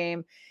Phoenix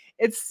game.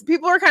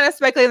 People are kind of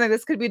speculating that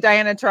this could be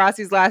Diana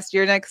Taurasi's last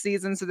year next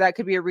season, so that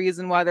could be a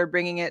reason why they're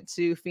bringing it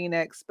to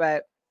Phoenix.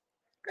 But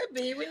could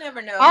be. We never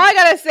know. All I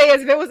gotta say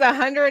is, if it was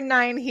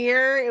 109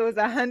 here, it was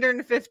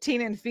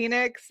 115 in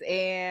Phoenix,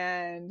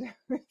 and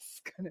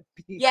it's gonna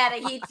be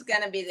the heat's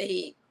gonna be the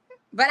heat.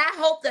 But I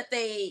hope that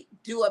they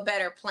do a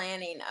better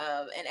planning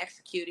of and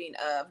executing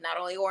of not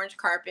only orange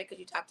carpet, because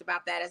you talked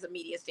about that as a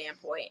media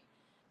standpoint,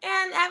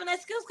 and having a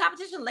skills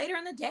competition later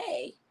in the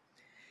day.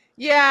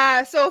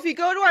 Yeah, so if you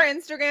go to our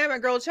Instagram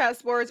at Girl Chat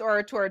Sports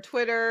or to our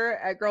Twitter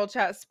at Girl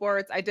Chat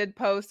Sports, I did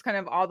post kind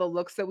of all the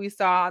looks that we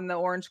saw on the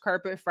orange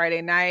carpet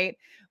Friday night,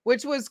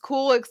 which was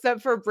cool,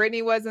 except for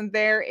Brittany wasn't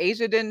there.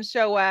 Asia didn't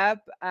show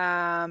up.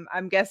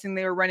 I'm guessing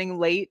they were running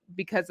late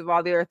because of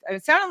all the.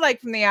 It sounded like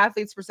from the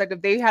athletes'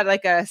 perspective, they had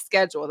like a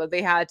schedule that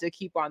they had to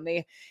keep on.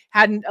 They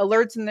had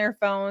alerts in their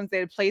phones. They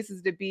had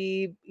places to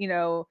be,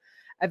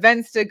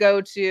 events to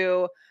go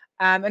to,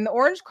 and the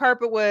orange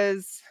carpet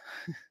was.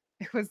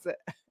 It was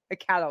a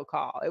cattle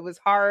call. It was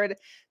hard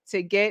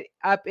to get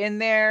up in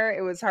there.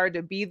 It was hard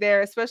to be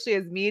there, especially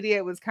as media.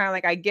 It was kind of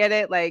like, I get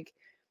it. Like,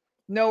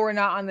 no, we're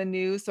not on the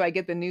news. So I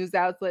get the news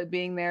outlet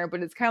being there,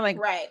 but it's kind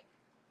of like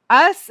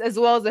us as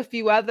well as a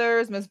few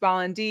others, Miss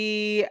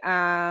Bollandee,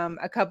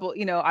 a couple,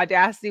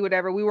 Audacity,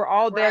 whatever. We were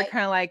all there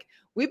kind of like,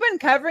 we've been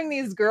covering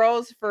these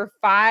girls for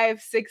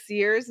 5-6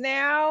 years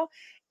now,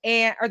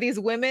 or these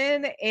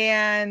women,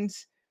 and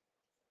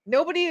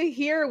nobody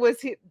here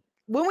was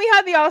when we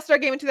had the All-Star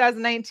game in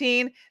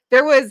 2019,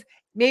 there was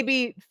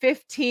maybe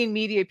 15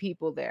 media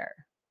people there.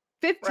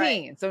 15.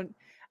 Right. So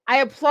I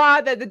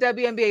applaud that the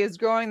WNBA is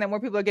growing, that more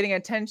people are getting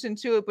attention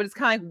to it, but it's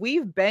kind of like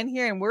we've been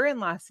here and we're in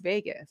Las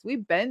Vegas.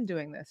 We've been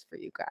doing this for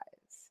you guys.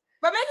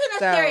 But make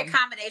the necessary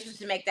accommodations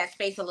to make that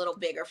space a little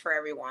bigger for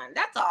everyone.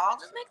 That's all.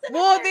 Just make the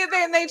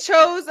they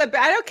chose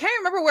can't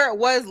remember where it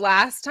was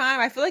last time.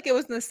 I feel like it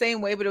was in the same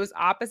way, but it was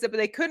opposite. But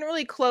they couldn't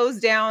really close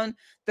down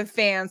the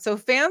fans, so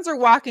fans are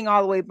walking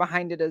all the way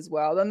behind it as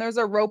well. Then there's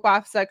a rope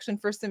off section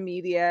for some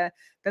media.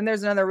 Then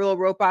there's another real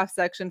rope off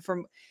section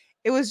from.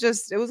 It was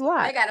a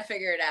lot. They got to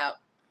figure it out.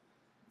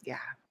 Yeah,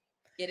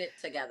 get it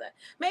together.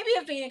 Maybe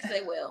in Phoenix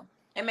they will,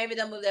 and maybe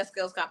they'll move that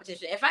skills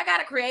competition. If I got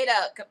to create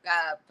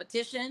a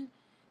petition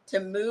to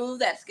move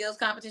that skills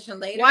competition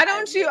later. Why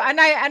don't you? And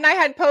I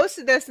had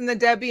posted this in the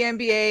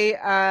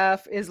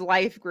WNBA is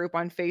Life group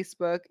on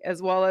Facebook,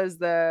 as well as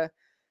the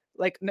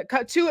 2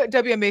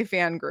 WNBA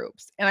fan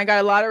groups, and I got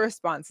a lot of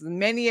responses.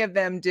 Many of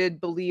them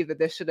did believe that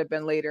this should have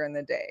been later in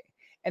the day,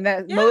 and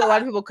that a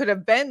lot of people could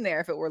have been there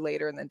if it were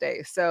later in the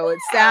day. So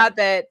it's sad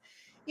that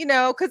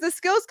because the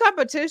skills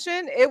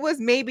competition, it was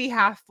maybe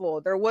half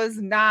full. There was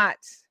not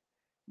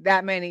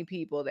that many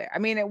people there. I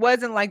mean, it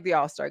wasn't like the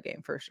All-Star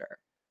game for sure.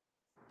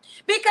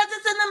 Because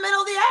it's in the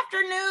middle of the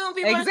afternoon.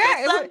 People are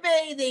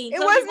sunbathing. It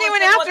wasn't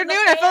even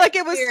afternoon. I feel like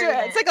it was.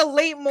 It's like a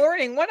late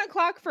morning. 1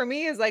 o'clock for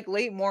me is like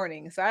late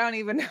morning. So I don't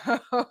even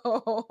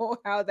know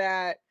how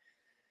that.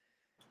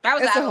 That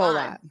was a whole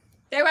lot.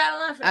 They were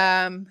out of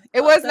line.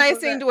 It was nice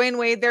seeing Dwayne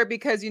Wade there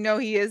because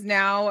he is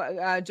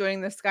now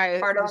joining the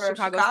Chicago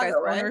Sky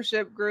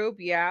ownership group.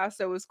 Yeah,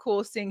 so it was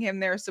cool seeing him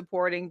there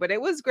supporting. But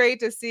it was great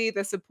to see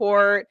the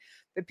support,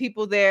 the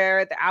people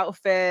there, the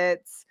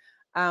outfits.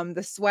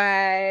 The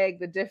swag,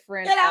 the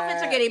different. The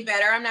outfits are getting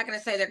better. I'm not going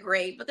to say they're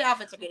great, but the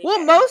outfits are getting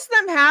better. Well, most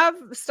of them have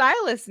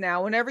stylists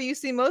now. Whenever you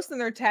see most of them,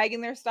 they're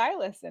tagging their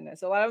stylists in it.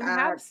 So a lot of them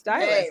have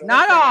stylists.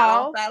 Not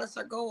all stylists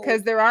are gold.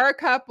 Because there are a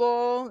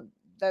couple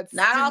that's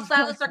not all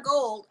stylists are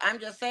gold. I'm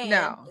just saying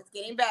it's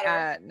getting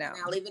better. No.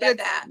 I'll leave it at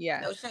that. Yeah.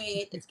 No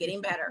shade. It's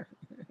getting better.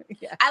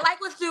 Yeah. I like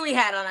what Stewie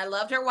had on. I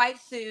loved her white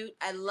suit.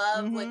 I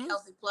loved what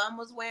Kelsey Plum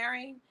was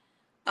wearing.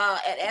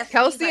 At SC.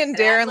 Kelsey and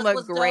Darren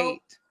look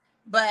great. Dope.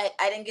 But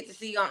I didn't get to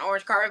see on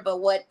orange carpet.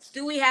 But what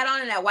Stewie had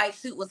on in that white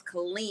suit was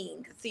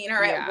clean. Seeing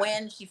her at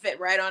Wynn, she fit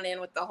right on in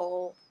with the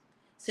whole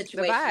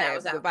situation that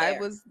was out there.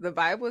 The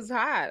vibe was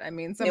hot. I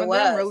mean, some of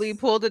them really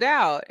pulled it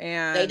out,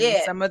 and they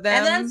did. Some of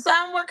them, and then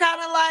some were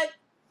kind of like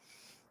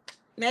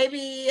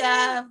maybe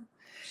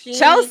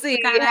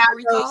Chelsea had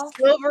those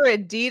silver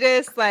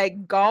Adidas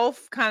like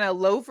golf kind of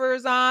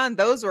loafers on.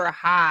 Those were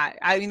hot.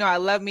 I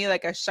love me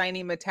like a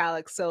shiny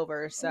metallic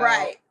silver. So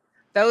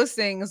those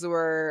things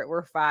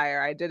were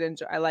fire. I did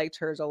enjoy. I liked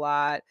hers a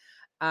lot.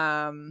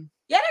 Yeah,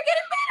 they're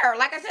getting better.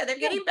 Like I said, they're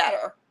getting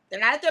better. They're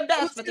not at their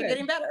best, but they're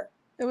getting better.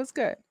 It was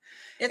good.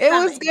 It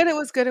was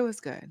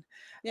good.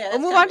 Yeah, we'll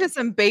move on to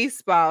some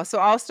baseball. So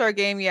All-Star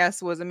game,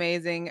 yes, was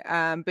amazing.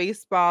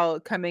 Baseball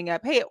coming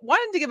up. Hey,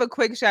 wanted to give a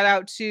quick shout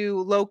out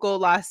to local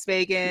Las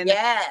Vegas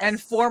and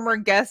former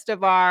guest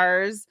of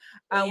ours.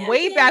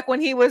 Way back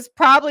when he was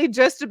probably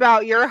just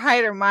about your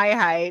height or my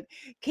height.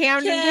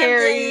 Camden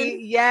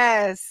Perry,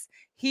 yes.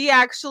 He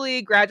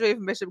actually graduated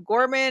from Bishop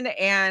Gorman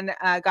and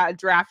got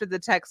drafted to the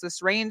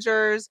Texas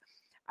Rangers.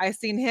 I've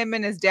seen him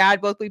and his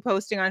dad both be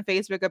posting on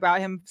Facebook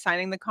about him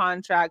signing the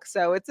contract.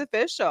 So it's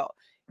official.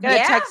 Got a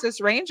Texas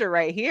Ranger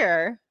right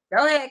here.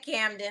 Go ahead,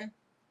 Camden.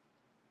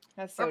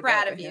 That's so we're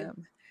proud of you.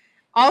 Him.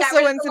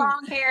 Also, in some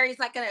long hair, he's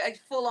like a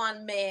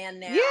full-on man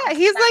now. Yeah,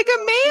 he's like a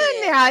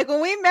man now. Like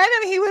when we met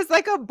him, he was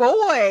like a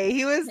boy.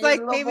 He was like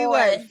maybe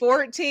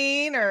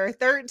 14 or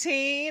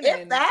 13.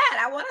 If that,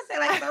 I want to say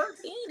like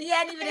 13. He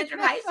hadn't even entered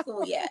high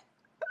school yet.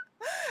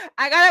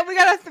 We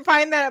gotta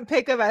find that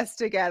pic of us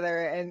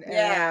together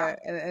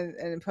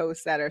and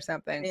post that or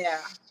something.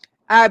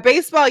 Yeah.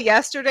 Baseball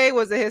yesterday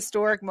was a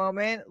historic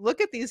moment.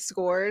 Look at these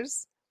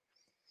scores.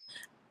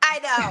 I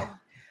know.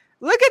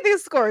 Look at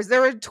these scores.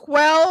 There were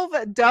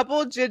 12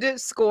 double-digit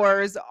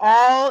scores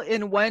all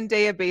in one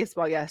day of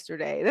baseball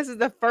yesterday. This is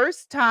the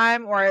first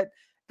time, or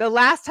The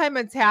last time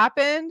it's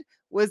happened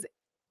was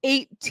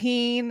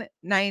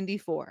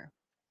 1894.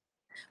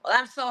 Well,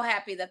 I'm so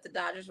happy that the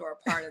Dodgers were a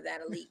part of that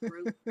elite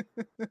group.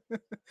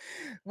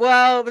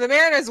 Well, the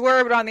Mariners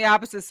were, but on the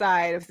opposite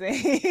side of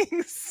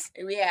things.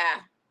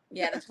 Yeah,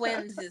 the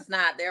Twins is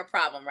not their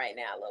problem right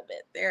now a little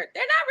bit. They're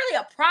not really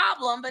a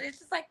problem, but it's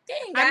just like,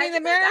 dang, guys. I mean,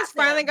 the Mariners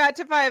finally got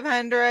to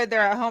 500.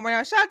 They're at home right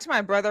now. Shout out to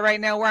my brother right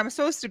now, where I'm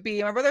supposed to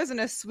be. My brother's in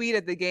a suite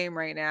at the game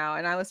right now,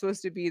 and I was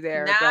supposed to be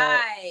there.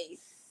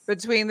 Nice. But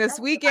between this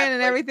weekend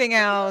and everything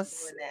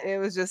else, it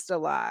was just a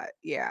lot.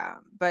 Yeah.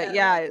 But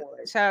yeah,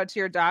 shout out to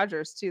your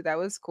Dodgers too. That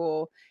was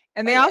cool.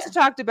 And they also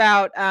talked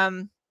about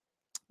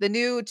the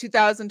new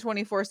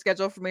 2024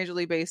 schedule for Major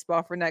League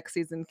Baseball for next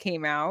season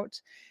came out.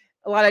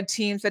 A lot of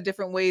teams had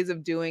different ways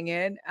of doing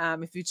it.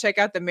 If you check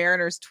out the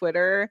Mariners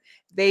Twitter,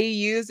 they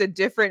used a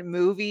different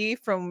movie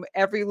from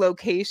every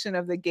location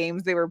of the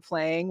games they were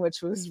playing,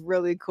 which was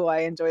really cool. I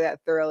enjoyed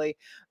that thoroughly.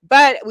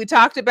 But we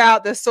talked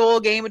about the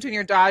sole game between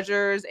your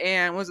Dodgers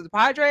and was it the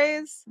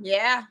Padres?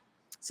 Yeah.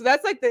 So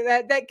that's like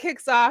that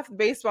kicks off the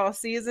baseball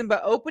season.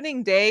 But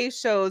opening day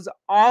shows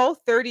all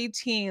 30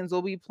 teams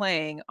will be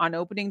playing on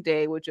opening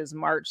day, which is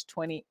March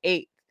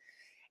 28th.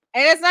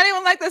 And it's not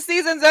even like the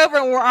season's over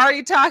and we're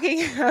already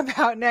talking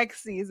about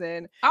next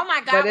season. Oh my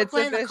God, we're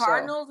playing the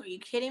Cardinals? Are you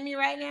kidding me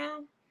right now?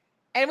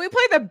 And we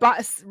play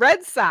the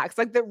Red Sox.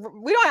 Like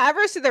we don't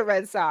ever see the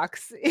Red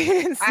Sox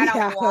in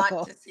Seattle. I don't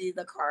want to see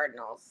the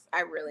Cardinals.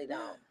 I really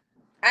don't.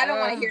 I don't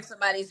want to hear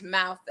somebody's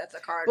mouth that's a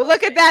Cardinal. Well,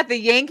 look at that. The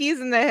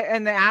Yankees and the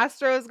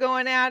Astros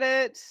going at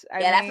it.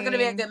 That's going to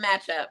be a good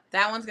matchup.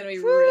 That one's going to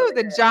be really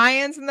good. The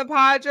Giants and the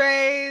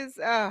Padres.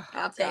 Oh,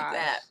 I'll take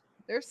that.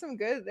 There's some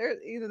good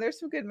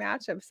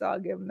matchups, so I'll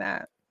give them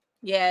that.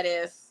 Yeah, it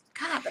is.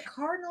 God, the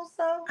Cardinals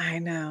though. I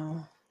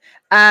know.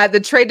 The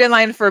trade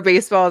deadline for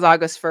baseball is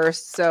August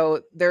 1st,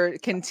 so there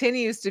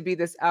continues to be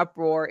this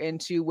uproar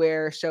into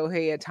where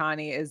Shohei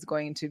Ohtani is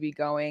going to be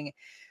going.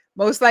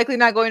 Most likely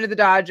not going to the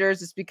Dodgers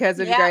just because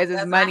of you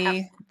guys'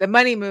 money. The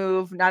money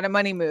move, not a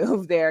money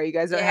move there. You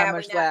guys don't have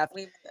much left.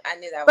 I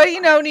knew that. But,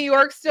 New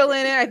York's still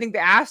in it. I think the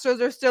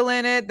Astros are still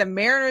in it. The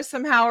Mariners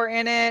somehow are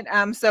in it.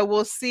 So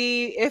we'll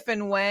see if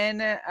and when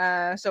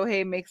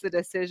Shohei makes the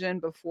decision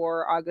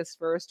before August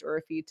 1st or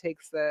if he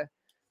takes the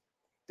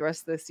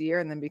rest of this year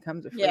and then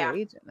becomes a free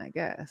agent, I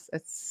guess.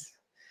 It's...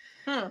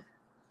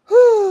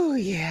 Whew,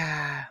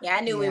 yeah. Yeah, I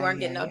knew we weren't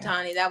getting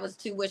Ohtani. That was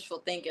too wishful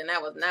thinking.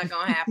 That was not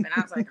going to happen.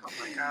 I was like, oh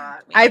my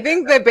God. I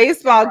think the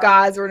baseball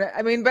gods were,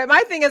 but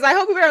my thing is, I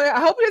hope he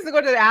doesn't go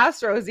to the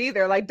Astros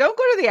either. Like, don't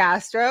go to the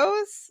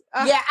Astros.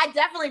 Yeah, I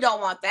definitely don't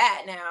want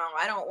that now.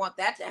 I don't want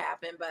that to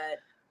happen, but.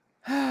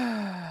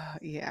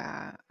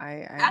 Yeah,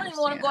 I don't even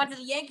want to go into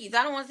the Yankees.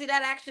 I don't want to see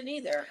that action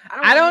either.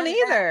 I don't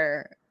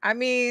either. I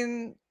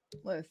mean,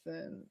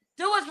 listen.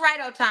 Do what's right,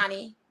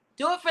 Ohtani.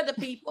 Do it for the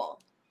people.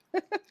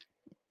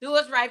 Do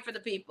what's right for the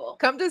people.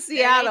 Come to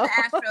Seattle. The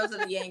Astros or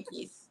the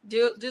Yankees.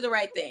 Do the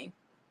right thing.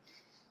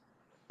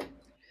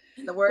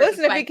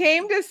 Listen, if he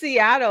came to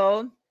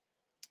Seattle,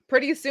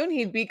 pretty soon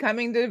he'd be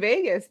coming to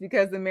Vegas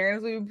because the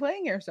Mariners will be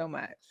playing here so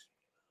much.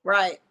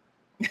 Right.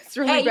 It's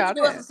really about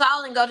you can do us a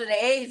solid and go to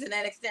the A's and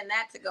then extend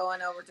that to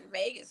going over to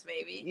Vegas,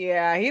 maybe.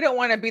 Yeah, he don't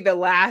want to be the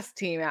last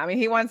team. I mean,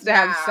 he wants to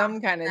have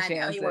some kind of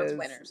chances. He wants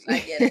winners. I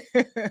get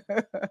it.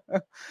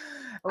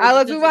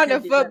 Let's move on to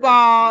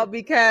football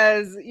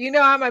because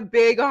I'm a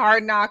big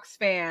Hard Knocks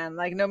fan.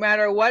 Like no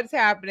matter what's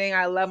happening,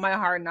 I love my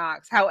Hard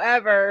Knocks.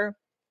 However,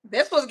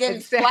 this was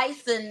getting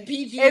spliced and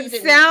PG.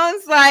 It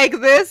sounds like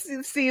this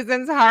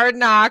season's Hard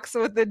Knocks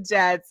with the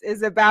Jets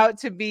is about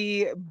to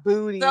be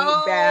booty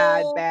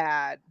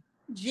bad.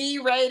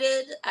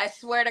 G-rated. I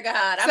swear to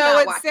God, I'm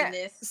not watching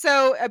this.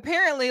 So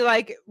apparently,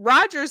 like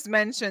Rodgers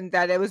mentioned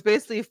that it was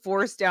basically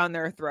forced down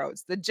their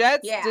throats. The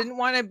Jets didn't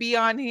want to be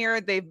on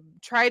here. They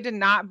tried to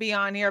not be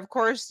on here. Of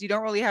course, you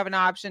don't really have an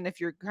option if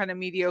you're kind of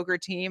mediocre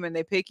team and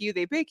they pick you.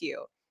 And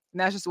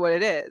that's just what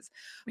it is.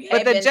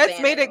 But the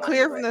Jets made it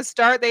clear from the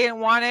start they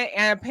didn't want it.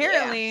 And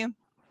apparently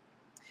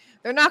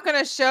they're not going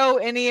to show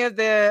any of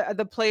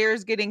the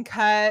players getting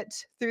cut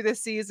through the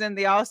season.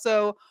 They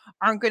also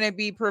aren't going to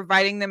be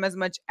providing them as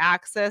much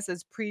access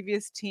as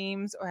previous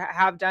teams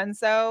have done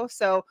so.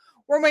 So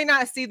we may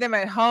not see them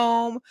at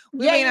home.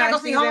 You're not going to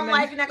see home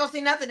life. You're not going to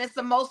see nothing. It's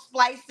the most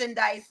sliced and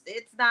diced.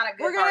 It's not a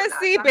good. We're going to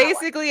see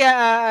basically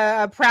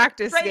a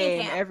practice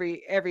game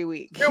every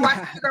week. You're going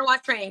to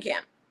watch training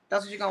camp.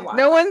 That's what you're going to watch.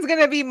 No one's going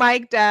to be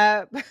mic'd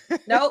up.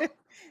 Nope.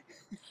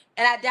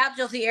 And I doubt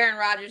you'll see Aaron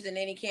Rodgers in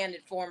any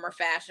candid form or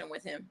fashion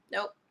with him.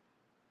 Nope.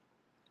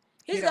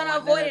 He's going to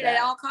avoid it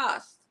at all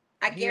costs.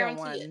 I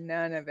guarantee it.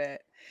 None of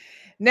it.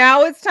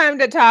 Now it's time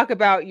to talk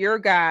about your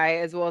guy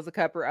as well as a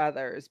couple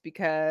others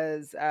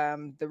because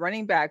the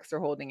running backs are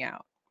holding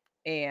out.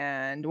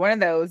 And one of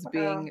those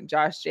being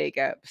Josh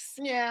Jacobs.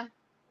 Yeah.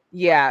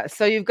 Yeah.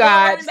 So you've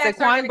got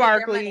Saquon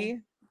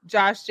Barkley,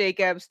 Josh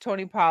Jacobs,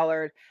 Tony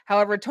Pollard.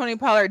 However, Tony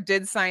Pollard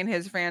did sign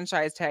his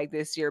franchise tag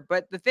this year.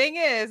 But the thing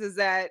is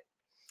that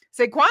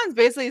Saquon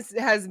basically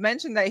has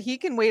mentioned that he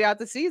can wait out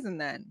the season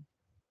then.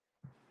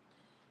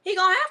 He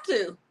gonna have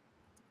to.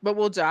 But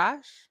will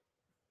Josh?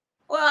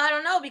 Well, I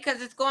don't know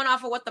because it's going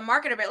off of what the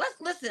market about.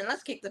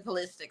 Let's kick the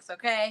ballistics,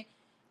 okay?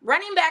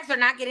 Running backs are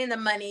not getting the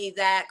money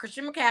that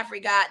Christian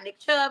McCaffrey got, Nick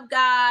Chubb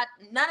got,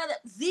 none of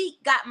that.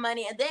 Zeke got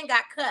money and then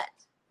got cut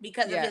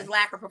because of his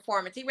lack of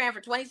performance. He ran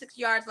for 26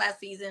 yards last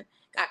season,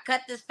 got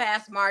cut this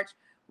past March.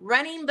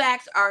 Running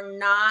backs are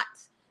not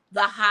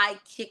the high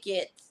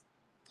ticket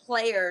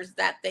players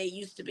that they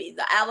used to be.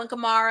 The Alvin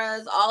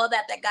Kamaras, all of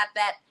that got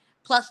that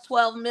plus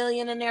 12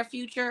 million in their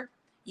future.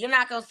 You're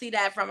not going to see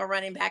that from a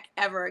running back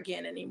ever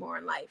again anymore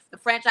in life. The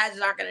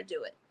franchises aren't going to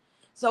do it.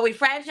 So we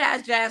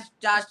franchise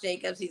Josh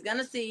Jacobs. He's going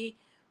to see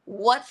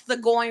what's the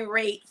going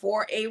rate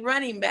for a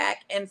running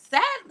back. And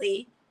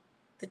sadly,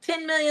 the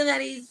 $10 million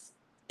that he's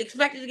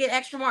expected to get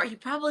extra more, he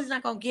probably is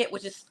not going to get,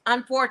 which is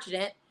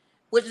unfortunate,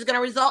 which is going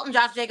to result in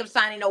Josh Jacobs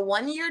signing a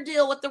 1-year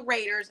deal with the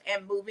Raiders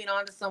and moving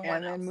on to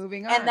someone else.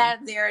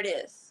 And there it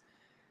is.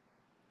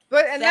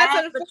 But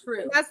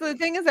that's the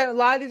thing is that a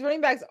lot of these running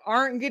backs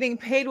aren't getting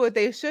paid what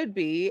they should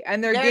be,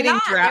 and they're getting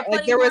drafted.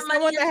 Like there was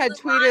someone that had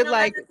tweeted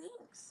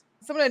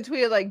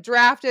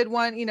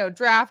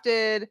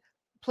drafted,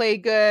 play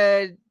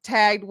good,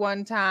 tagged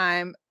one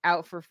time,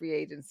 out for free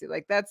agency.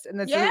 Like that's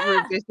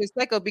a vicious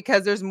cycle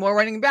because there's more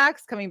running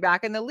backs coming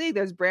back in the league.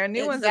 There's brand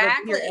new ones that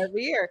are here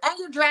every year. And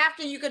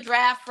you could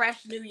draft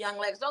fresh new young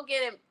legs. Don't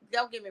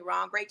get me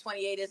wrong. Grade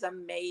 28 is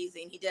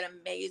amazing. He did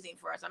amazing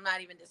for us. I'm not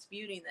even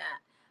disputing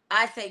that.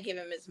 I say give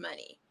him his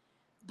money.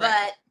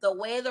 But the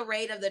way the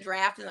rate of the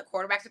draft and the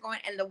quarterbacks are going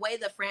and the way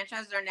the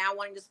franchises are now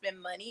wanting to spend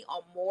money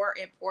on more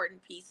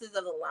important pieces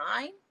of the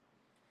line,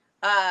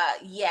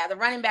 the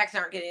running backs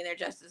aren't getting their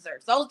just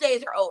desserts. Those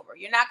days are over.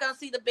 You're not going to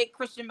see the big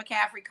Christian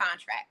McCaffrey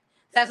contract.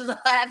 That's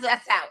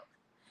out.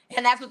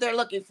 And that's what they're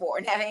looking for.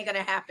 And that ain't going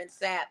to happen,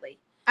 sadly.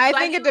 I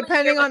think it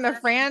depending on the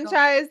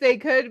franchise, they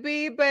could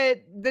be.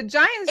 But the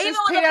Giants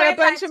just paid out a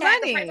bunch of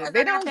money.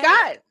 They don't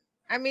got it.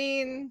 I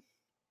mean,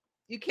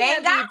 you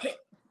can't. They ain't got it.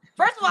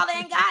 First of all, they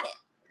ain't got it.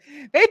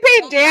 They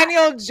paid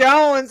Daniel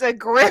Jones a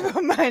grip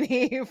of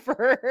money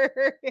for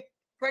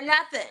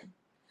nothing.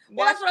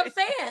 Well, that's what I'm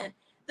saying.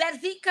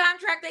 That Zeke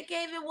contract they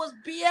gave him was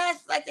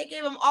BS. Like they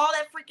gave him all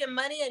that freaking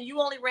money and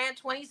you only ran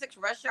 26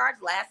 rush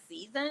yards last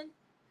season.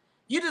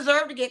 You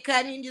deserve to get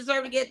cut and you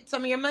deserve to get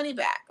some of your money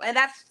back. And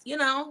that's,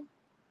 Absolutely.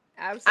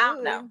 I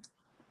don't know.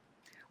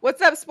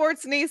 What's up,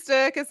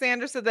 Sportsnista?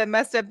 Cassandra said the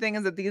messed up thing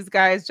is that these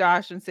guys,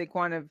 Josh and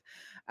Saquon, have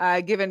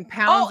given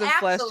pounds of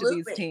flesh to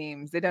these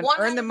teams. They don't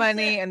earn the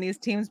money, and these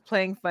teams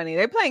playing funny.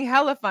 They're playing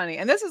hella funny,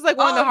 and this is like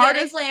one of the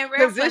hardest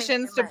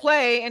positions to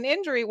play, and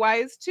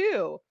injury-wise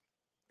too.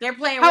 They're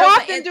playing. How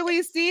often do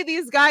we see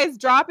these guys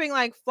dropping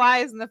like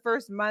flies in the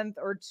first month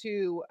or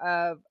two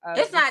of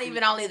it's not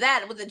even only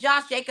that. With the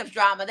Josh Jacobs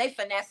drama, they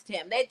finessed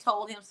him. They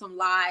told him some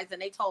lies,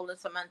 and they told him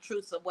some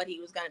untruths of what he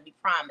was going to be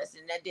promised,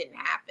 and that didn't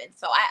happen.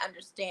 So I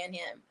understand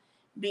him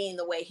being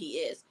the way he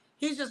is.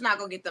 He's just not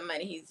going to get the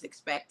money he's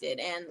expected.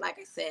 And like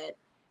I said,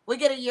 we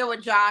get a year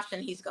with Josh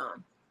and he's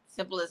gone.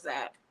 Simple as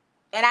that.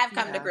 And I've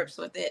come to grips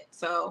with it.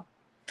 So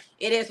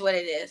it is what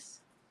it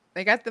is.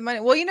 They got the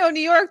money. Well,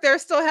 New York, they're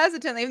still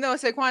hesitant. Even though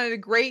Saquon had a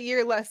great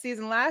year last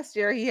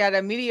year, he had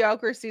a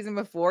mediocre season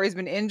before. He's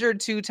been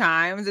injured 2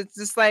 times. It's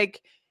just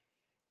like,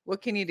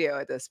 what can you do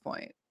at this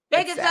point?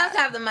 Vegas does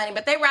have the money,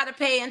 but they rather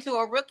pay into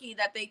a rookie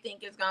that they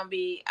think is going to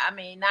be,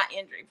 not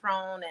injury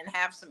prone and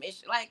have some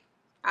issue. Like,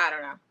 I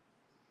don't know.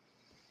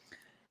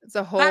 It's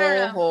a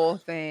whole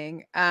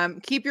thing.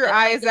 Keep your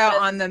eyes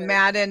out on the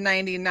Madden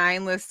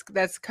 99 list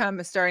that's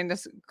starting to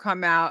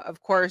come out.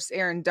 Of course,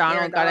 Aaron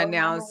Donald got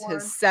announced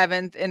his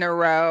 7th in a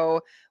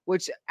row,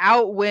 which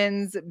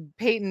outwins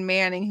Peyton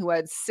Manning, who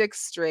had 6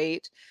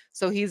 straight.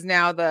 So he's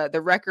now the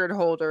record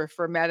holder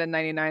for Madden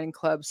 99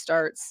 club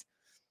starts.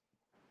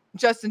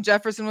 Justin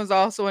Jefferson was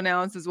also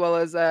announced, as well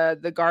as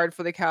the guard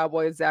for the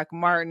Cowboys, Zach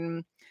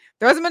Martin.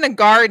 There hasn't been a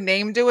guard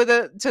named to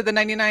the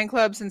 99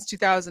 club since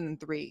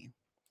 2003.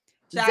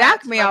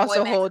 Zach may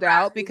also hold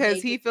out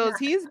because he feels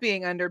he's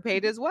being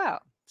underpaid as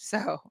well.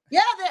 So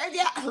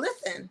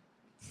listen,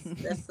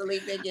 that's the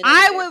league they get.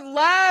 I would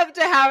love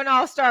to have an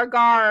all-star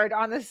guard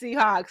on the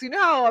Seahawks. You know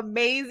how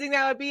amazing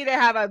that would be to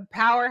have a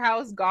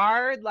powerhouse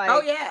guard. Like,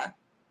 oh yeah,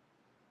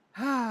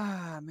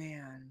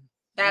 man.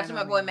 That's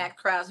my boy Matt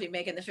Crosby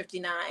making the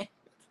 59.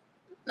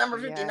 Number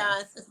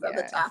 59 is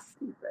the top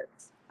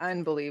defense.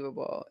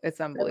 Unbelievable.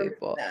 It's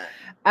unbelievable.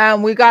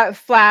 We got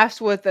flashed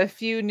with a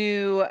few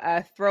new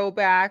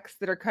throwbacks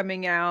that are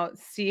coming out.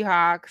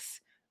 Seahawks,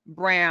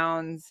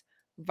 Browns,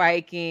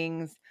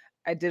 Vikings.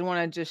 I did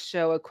want to just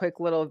show a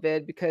quick little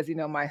vid because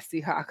my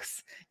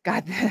Seahawks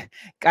got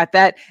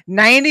that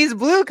 90s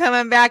blue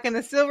coming back in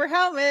the silver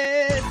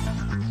helmet.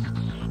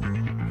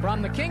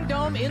 From the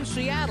Kingdome in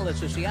Seattle,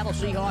 it's the Seattle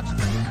Seahawks.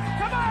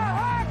 Come on,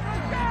 Hawks!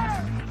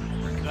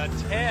 The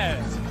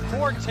Tez.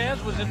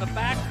 Cortez was in the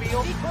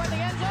backfield. Deep toward the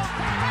end zone.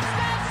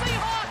 Touchdown,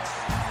 Seahawks!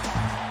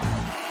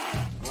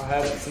 I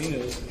haven't seen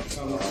it.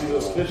 I'm trying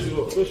to see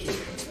the official.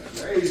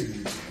 Crazy.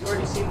 You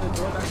already seen the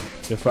throwback?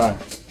 They're fire.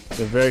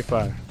 They're very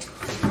fire.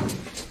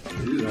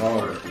 These are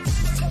hard.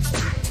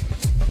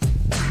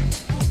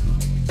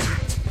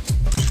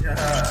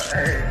 Yeah,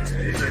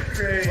 hey, these are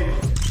crazy.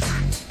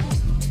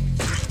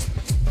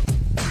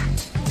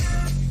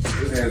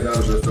 that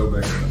was just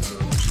throwback.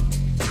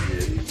 Yeah,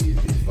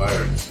 he's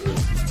fired.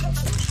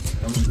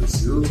 Comes to the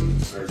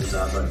Seals, or is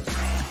that like?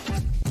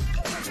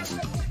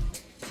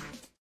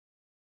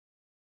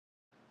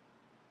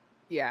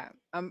 Yeah,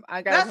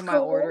 I got to put my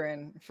order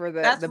in for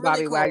the really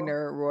Bobby cool.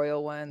 Wagner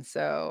Royal one,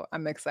 so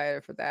I'm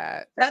excited for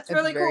that. That's it's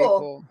really very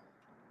cool.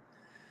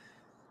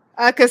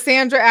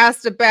 Cassandra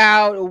asked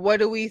about what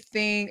do we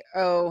think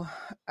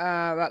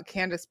about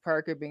Candace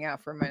Parker being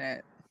out for a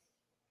minute.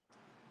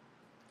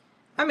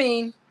 I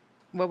mean,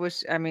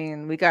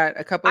 we got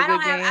a couple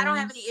good games. I don't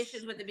have any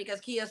issues with it because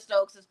Kia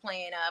Stokes is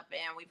playing up,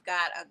 and we've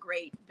got a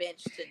great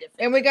bench to defend.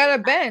 And we got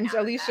a bench.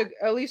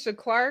 Alicia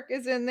Clark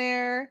is in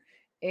there.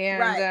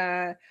 And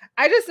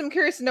I just am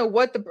curious to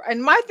know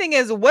and my thing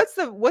is what's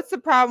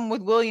the problem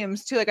with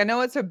Williams too? Like I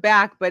know it's her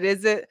back, but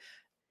is there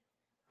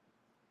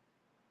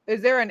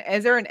an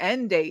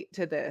end date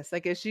to this?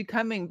 Like is she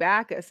coming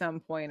back at some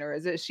point, or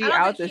is she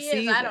out the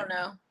season? I don't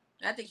know.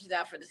 I think she's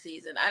out for the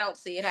season. I don't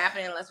see it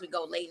happening unless we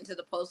go late into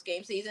the post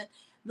game season.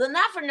 But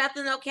not for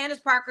nothing though, Candace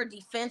Parker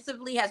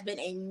defensively has been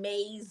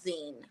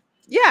amazing.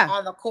 Yeah,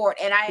 on the court,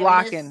 and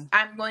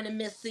I'm going to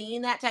miss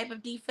seeing that type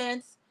of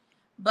defense.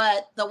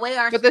 But the way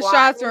the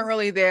shots weren't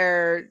really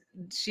there.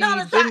 She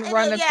didn't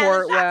run the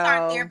court the shots well.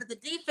 aren't there, but the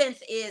defense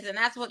is, and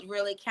that's what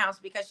really counts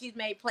because she's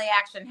made play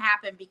action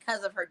happen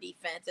because of her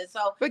defense. And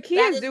so, but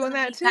Kia's doing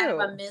that too. Kind of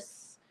a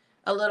miss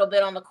a little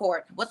bit on the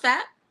court. What's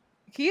that?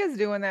 Kia's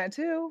doing that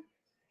too.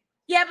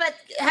 Yeah, but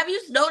have you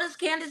noticed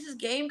Candace's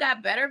game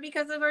got better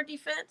because of her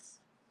defense?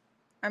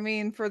 I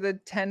mean, for the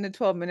 10 to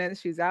 12 minutes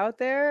she's out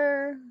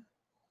there.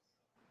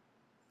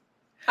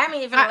 I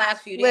mean, for the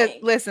last few days.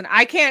 Listen,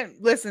 I can't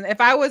listen.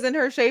 If I was in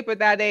her shape at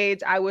that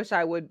age, I wish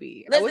I would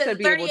be. Listen, I wish I'd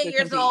be 38 able to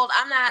years compete. old.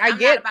 I'm not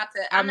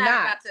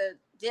about to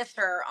diss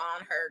her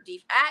on her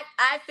defense.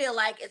 I feel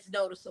like it's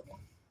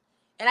noticeable,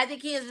 and I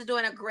think he is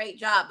doing a great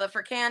job. But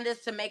for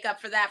Candace to make up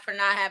for that, for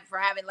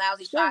having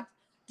lousy shots,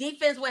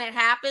 defense when it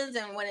happens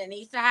and when it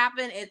needs to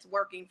happen, it's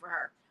working for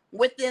her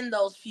within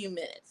those few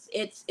minutes.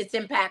 It's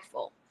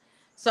impactful.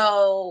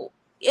 So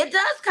it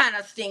does kind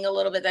of sting a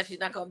little bit that she's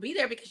not going to be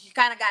there because she's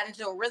kind of got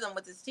into a rhythm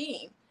with this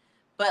team.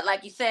 But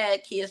like you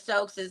said, Kia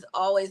Stokes is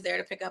always there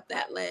to pick up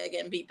that leg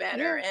and be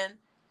better. Yeah. And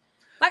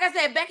like I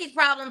said, Becky's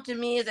problem to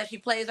me is that she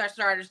plays our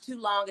starters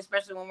too long,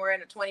 especially when we're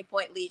in a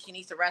 20-point lead. She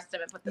needs to rest them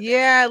and put them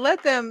in.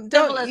 Let them. You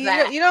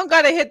don't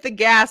got to hit the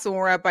gas when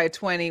we're up by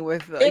 20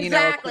 with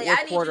exactly. With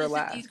I need you to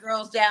sit these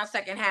girls down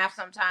second half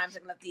sometimes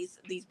and let these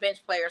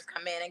bench players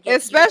come in and get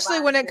especially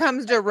when it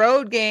comes to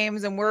road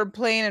games and we're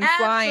playing and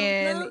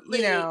flying.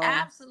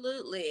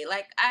 Absolutely.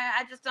 Like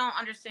I just don't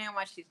understand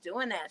why she's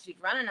doing that. She's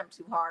running them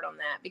too hard on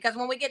that because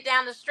when we get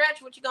down the stretch,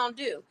 what you gonna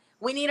do?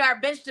 We need our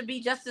bench to be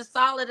just as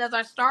solid as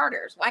our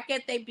starters. Why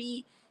can't they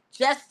be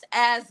just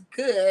as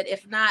good,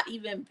 if not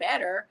even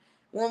better,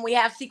 when we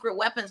have secret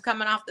weapons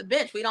coming off the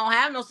bench? We don't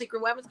have no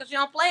secret weapons because you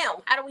don't play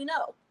them. How do we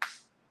know?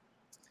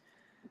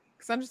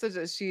 Because I'm just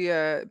that she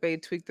may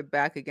tweak the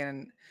back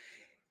again.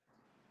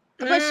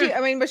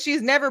 But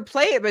she's never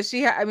played. But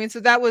so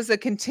that was a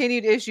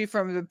continued issue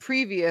from the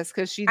previous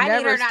because she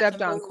never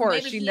stepped on court.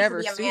 Maybe she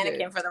never be a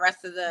mannequin for the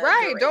rest of the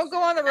duration. Don't go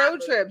on the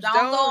road trips.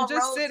 Don't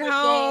just sit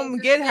home.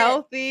 Get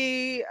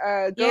healthy.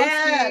 Go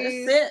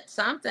ski. Sit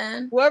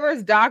something.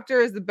 Whoever's doctor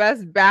is the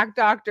best back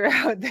doctor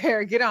out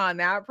there. Get on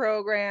that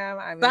program.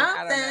 I don't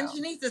know. She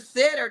needs to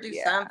sit or do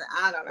something.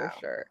 I don't know. For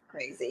sure.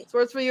 Crazy.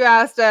 Sports for You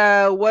asked,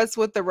 what's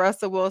with the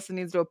Russell Wilson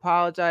needs to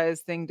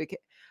apologize thing to?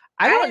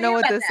 I don't know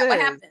what this is. What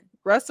happened?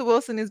 Russell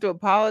Wilson needs to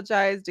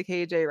apologize to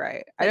KJ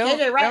Wright. I don't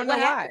know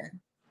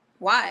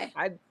why.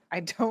 I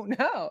don't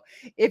know.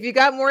 If you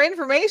got more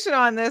information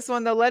on this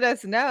one, they'll let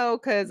us know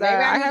because I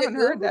haven't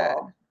heard that.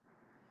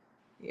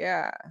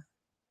 Yeah,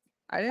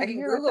 I didn't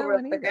hear Google real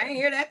quick. I didn't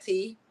hear that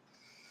tea.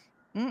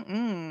 I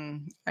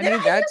need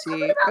that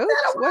tea.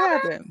 Oops,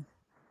 what happened?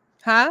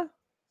 Huh?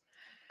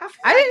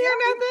 I didn't hear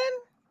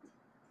nothing.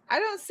 I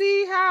don't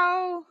see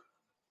how.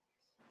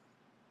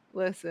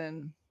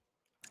 Listen.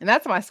 And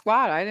that's my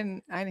squad. I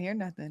didn't hear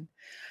nothing.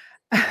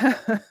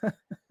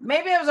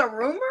 Maybe it was a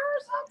rumor or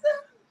something.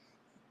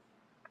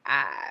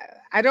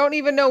 I don't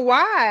even know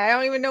why.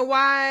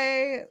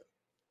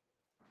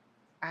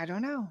 I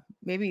don't know.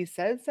 Maybe he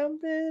said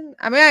something.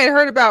 I mean, I had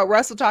heard about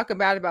Russell talking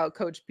about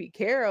Coach Pete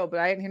Carroll, but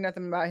I didn't hear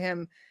nothing about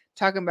him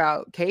talking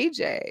about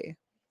KJ.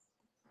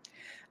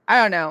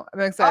 I don't know.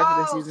 I'm excited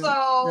for this season.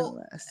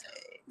 So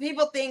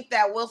people think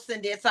that Wilson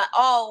did something.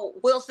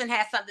 Wilson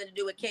has something to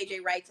do with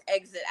KJ Wright's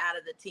exit out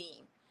of the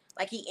team.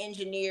 Like he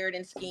engineered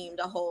and schemed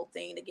the whole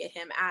thing to get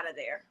him out of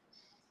there.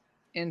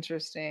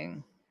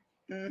 Interesting.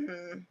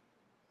 Mm-hmm.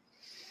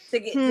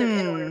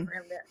 In order for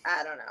him to,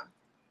 I don't know.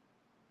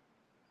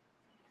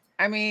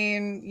 I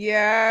mean,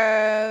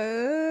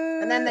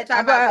 yeah. And then they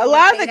talk about a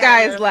lot of the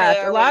guys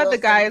left. A lot of the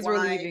guys were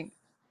leaving.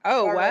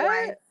 Oh,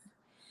 what?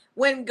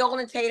 When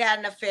Golden Tate had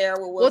an affair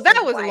with Wilson. Well,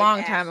 that was a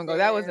long time ago.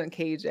 That wasn't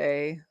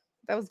KJ.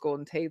 That was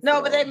Golden Tate.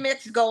 No, but they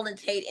mixed Golden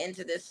Tate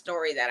into this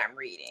story that I'm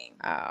reading.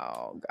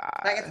 Oh,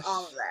 God. Like it's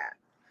all of that.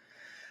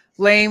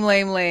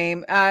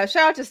 Lame. Shout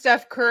out to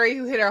Steph Curry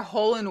who hit a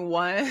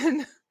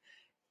hole-in-one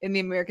in the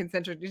American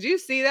Century. Did you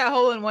see that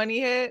hole in one he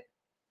hit?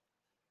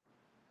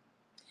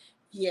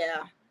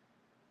 Yeah.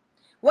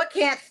 What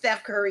can't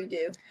Steph Curry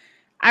do?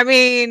 I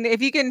mean,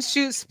 if you can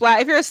shoot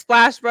splash, if you're a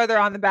splash brother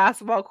on the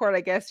basketball court,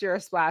 I guess you're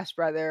a splash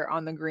brother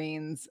on the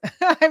greens.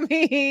 I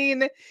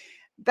mean,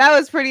 that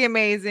was pretty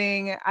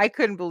amazing. I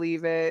couldn't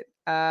believe it.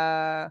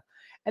 And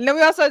then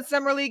we also had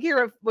Summer League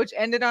here, which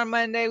ended on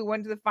Monday. We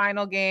went to the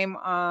final game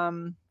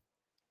on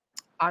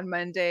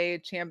Monday,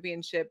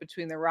 championship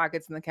between the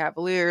Rockets and the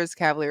Cavaliers.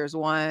 Cavaliers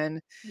won.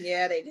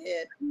 Yeah, they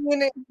did.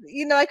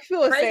 Like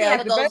people would say, how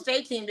like the Golden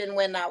State team didn't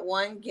win not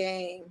one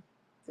game.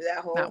 That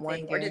whole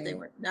thing, or did they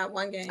win? Not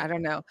one game. I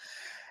don't know.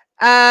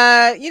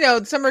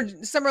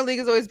 Summer league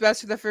is always best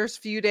for the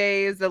first few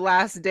days. The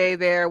last day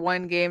there,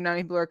 one game, not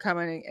many people are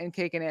coming and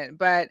kicking it.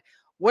 But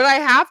what I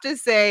have to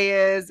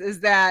say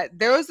is that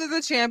those are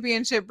the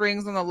championship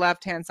rings on the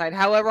left-hand side.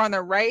 However, on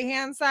the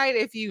right-hand side,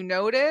 if you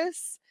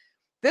notice,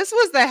 this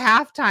was the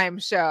halftime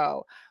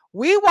show.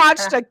 We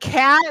watched a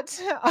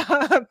cat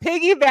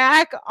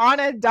piggyback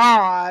on a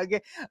dog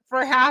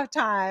for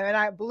halftime, and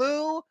I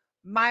blew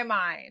my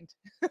mind.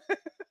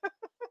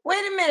 Wait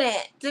a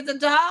minute. Did the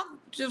dog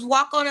just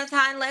walk on his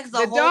hind legs the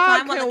whole The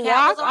time? dog can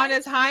walk on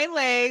his hind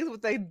legs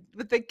with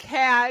the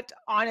cat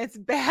on its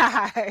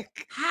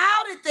back.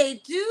 How did they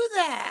do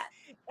that?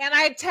 And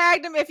I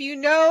tagged him. If you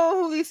know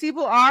who these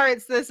people are,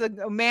 it's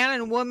a man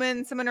and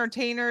woman, some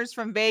entertainers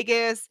from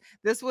Vegas.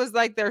 This was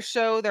like their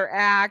show, their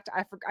act.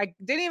 I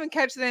didn't even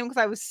catch the name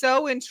because I was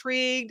so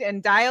intrigued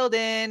and dialed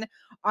in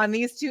on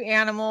these two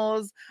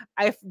animals.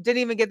 I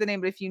didn't even get the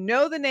name. But if you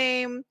know the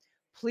name,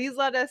 please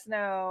let us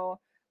know.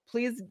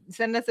 Please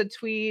send us a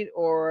tweet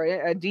or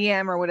a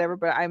DM or whatever.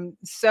 But I'm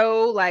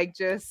so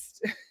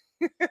just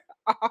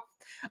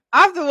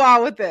off the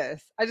wall with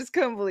this. I just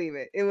couldn't believe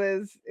it. It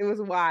was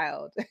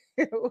wild.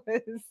 It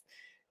was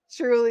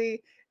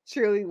truly,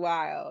 truly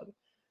wild.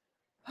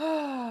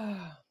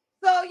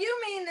 So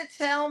you mean to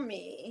tell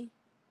me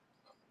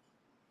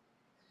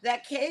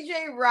that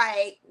KJ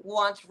Wright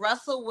wants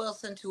Russell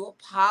Wilson to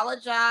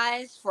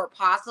apologize for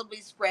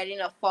possibly spreading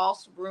a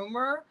false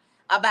rumor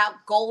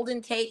about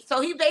Golden Tate?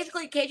 So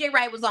KJ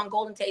Wright was on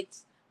Golden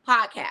Tate's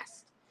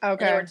podcast. Okay. And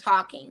they were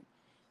talking.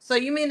 So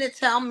you mean to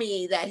tell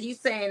me that he's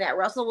saying that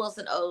Russell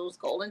Wilson owes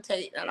Golden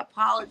Tate an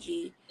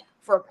apology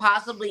for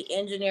possibly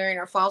engineering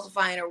or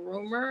falsifying a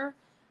rumor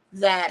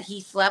that he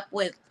slept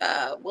with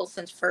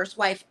Wilson's first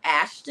wife,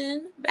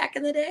 Ashton, back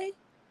in the day?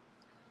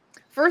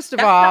 First of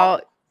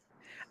all,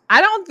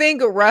 I don't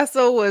think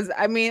Russell was,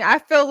 I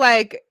feel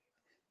like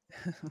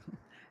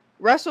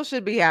Russell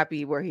should be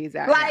happy where he's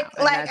at.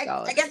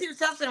 I guess he was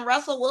telling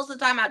Russell Wilson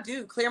talking about,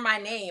 dude, clear my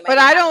name. But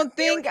I don't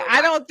think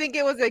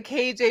it was a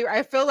KJ.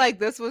 I feel like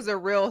this was a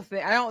real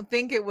thing. I don't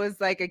think it was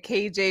like a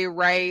KJ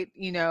Wright,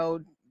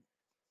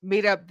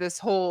 made up this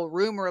whole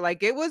rumor.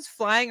 Like it was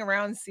flying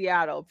around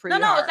Seattle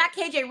pretty hard. It's not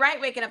KJ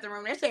Wright making up the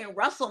rumor. They're saying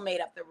Russell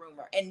made up the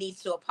rumor and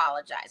needs to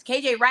apologize.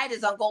 KJ Wright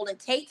is on Golden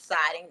Tate's side,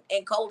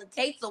 and Golden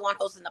Tate's the one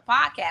hosting the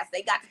podcast.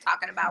 They got to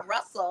talking about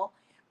Russell,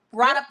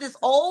 brought up this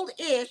old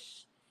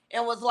ish,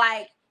 and was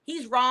like,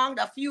 he's wronged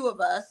a few of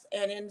us,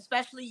 and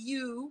especially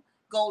you,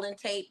 Golden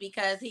Tate,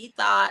 because he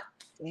thought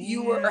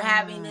you were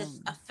having this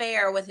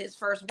affair with his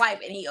first wife,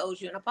 and he owes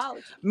you an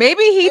apology.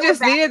 Maybe he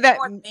just needed that.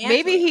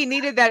 Maybe he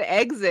needed that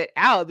exit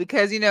out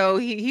because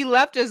he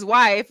left his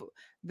wife,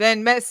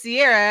 then met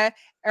Sierra,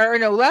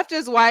 left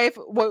his wife,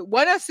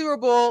 won a Super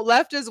Bowl,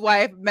 left his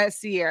wife, met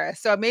Sierra.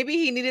 So maybe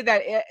he needed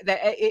that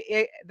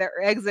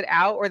exit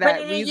out or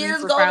that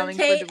reason for filing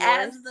for divorce.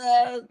 As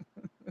the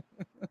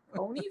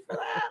Tony for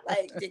that?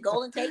 Like, did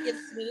Golden Tate get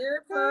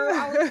smeared for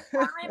all this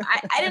time?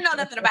 I didn't know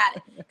nothing about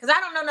it because I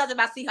don't know nothing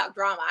about Seahawks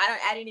drama.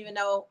 I didn't even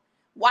know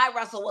why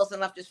Russell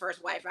Wilson left his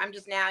first wife. I'm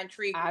just now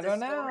intrigued. I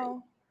don't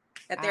know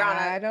that they're on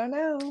I don't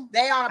know.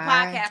 They on a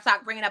podcast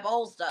talk bringing up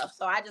old stuff.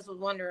 So I just was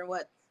wondering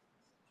what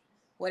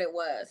it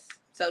was.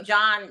 So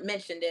John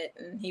mentioned it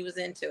and he was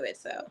into it.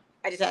 So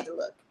I just had to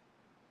look.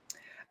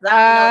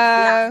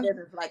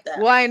 Like that.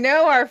 Well, I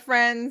know our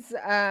friends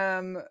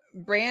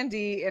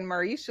Brandy and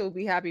Marisha will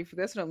be happy for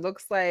this one. It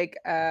looks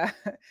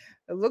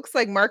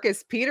like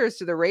Marcus Peters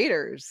to the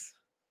Raiders.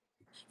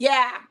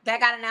 Yeah, that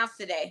got announced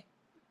today.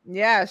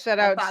 Yeah, shout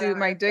out to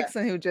Mike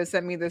Dixon who just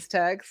sent me this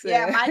text.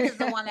 Yeah, Mike is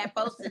the one that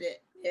posted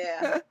it.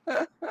 Yeah.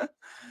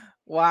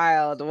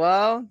 Wild.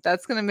 Well,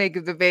 that's gonna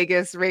make the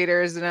Vegas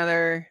Raiders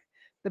the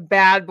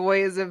bad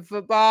boys of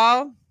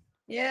football.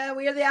 Yeah,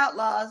 we are the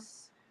outlaws.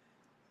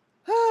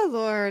 Oh,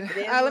 Lord.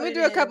 Let me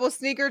do a couple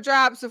sneaker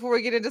drops before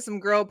we get into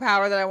some girl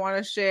power that I want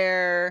to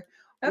share.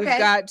 Okay. We've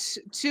got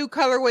 2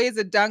 colorways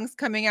of dunks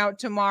coming out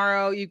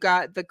tomorrow. You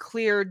got the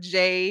Clear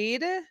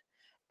Jade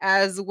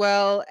as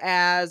well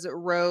as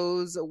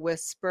Rose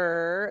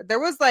Whisper.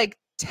 There was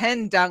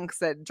 10 dunks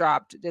that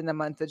dropped in the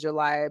month of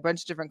July, a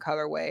bunch of different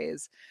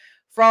colorways.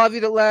 For all of you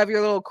that love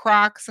your little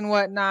Crocs and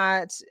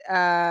whatnot,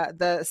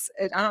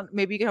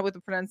 maybe you can help with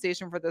the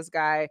pronunciation for this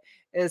guy,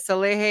 is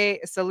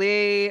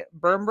Saleh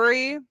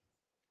Burnbury.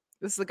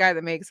 This is the guy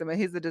that makes them.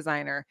 He's the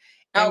designer.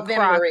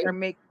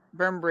 Burnbury.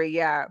 Burnbury,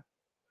 yeah.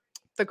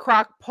 the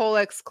Croc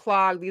Polex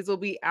clog. These will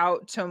be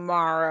out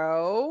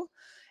tomorrow,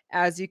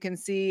 as you can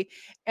see.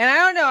 And I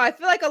don't know, I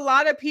feel like a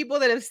lot of people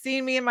that have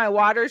seen me in my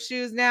water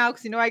shoes now,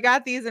 because, I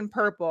got these in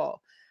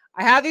purple.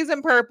 I have these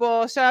in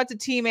purple. Shout out to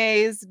Team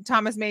A's,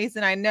 Thomas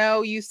Mason. I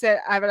know you said,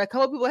 I've had a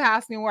couple people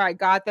ask me where I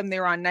got them. They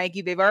were on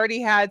Nike. They've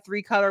already had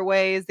 3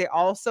 colorways. They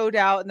all sold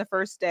out in the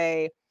first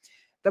day.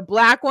 The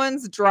black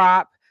ones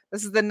drop.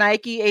 This is the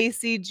Nike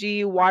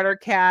ACG Water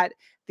Cat.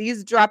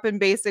 These drop in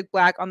basic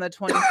black on the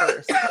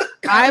 21st.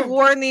 I've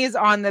worn these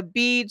on the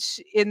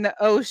beach, in the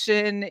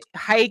ocean,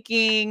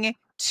 hiking,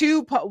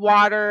 to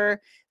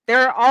water.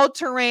 They're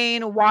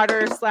all-terrain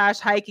water /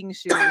 hiking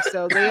shoes.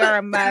 So they are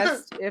a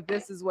must if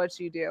this is what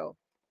you do.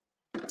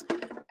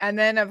 And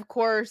then, of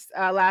course,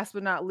 last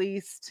but not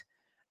least,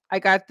 I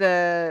got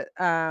the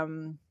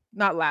the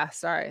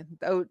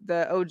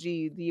OG,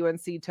 the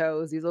UNC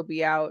toes. These will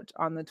be out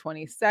on the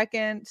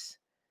 22nd.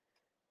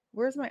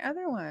 Where's my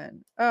other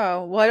one?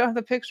 Oh, well, I don't have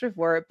the picture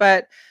for it,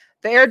 but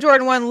the Air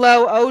Jordan 1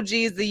 Low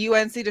OGs, the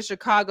UNC to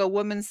Chicago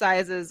women's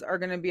sizes, are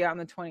going to be out on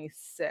the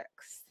 26th.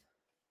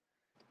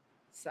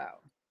 So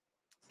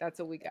that's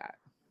what we got.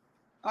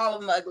 All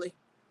of them ugly.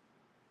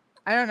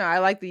 I don't know. I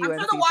like the UNC I'm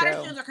sure the water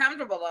toe. shoes are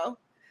comfortable, though.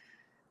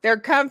 They're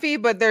comfy,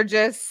 but they're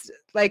just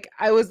like,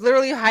 I was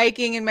literally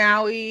hiking in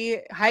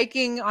Maui,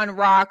 hiking on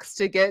rocks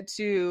to get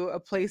to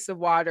a place of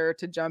water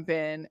to jump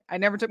in. I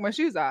never took my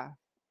shoes off.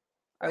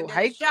 I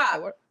hiked.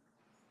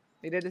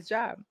 They did its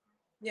job.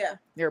 Yeah.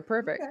 You're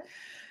perfect. Okay.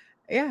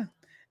 Yeah.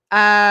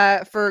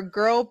 For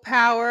girl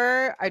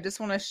power, I just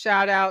want to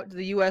shout out to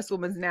the U.S.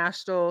 women's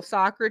national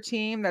soccer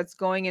team that's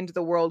going into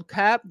the World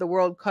Cup. The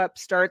World Cup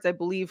starts, I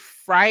believe,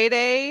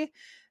 Friday.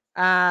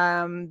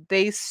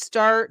 They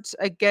start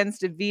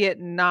against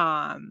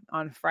Vietnam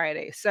on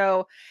Friday.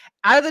 So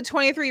out of the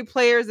 23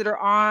 players that are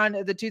on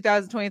the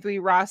 2023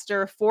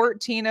 roster,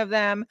 14 of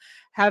them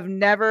have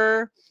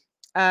never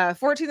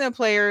 14 of the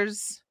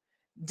players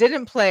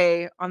didn't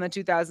play on the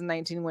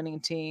 2019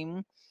 winning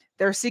team.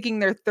 They're seeking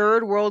their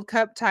 3rd World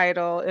Cup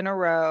title in a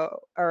row,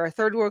 or a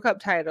 3rd World Cup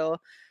title.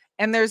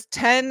 And there's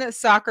 10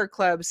 soccer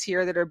clubs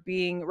here that are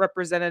being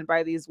represented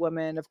by these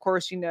women. Of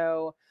course,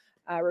 Rapinoe,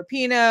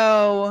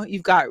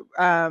 you've got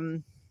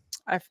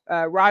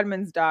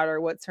Rodman's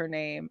daughter. What's her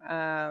name?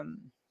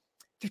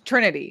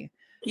 Trinity.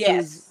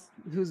 Yes.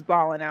 Who's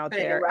balling out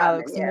Trinity there. Rodman,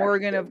 Alex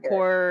Morgan, of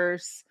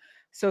course.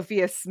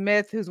 Sophia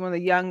Smith, who's one of the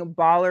young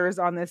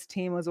ballers on this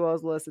team, as well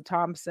as Alyssa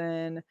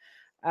Thompson.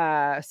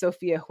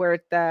 Sophia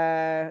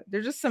Huerta.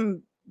 There's just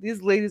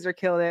these ladies are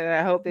killing it, and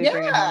I hope they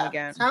bring it home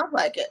again. Sounds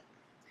like it.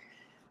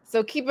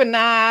 So keep an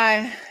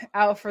eye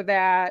out for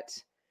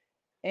that.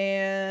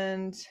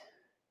 And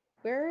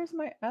where is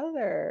my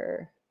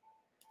other?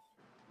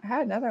 I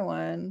had another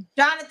one.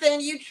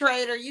 Jonathan, you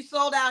traitor. You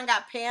sold out and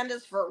got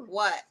pandas for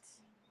what?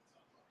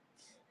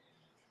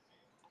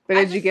 But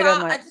did you get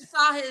him? I just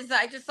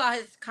saw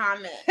his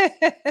comment.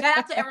 Shout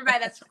out to everybody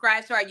that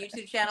subscribes to our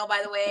YouTube channel,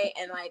 by the way,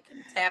 and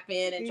tap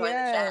in and join the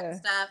chat and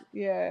stuff.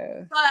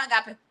 Yeah.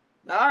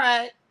 All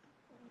right.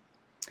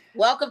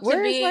 Welcome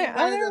to being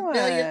one of the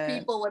billionth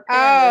people with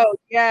pandas. Oh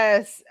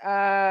yes.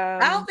 I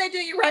hope they do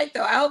you right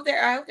though. I hope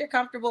they're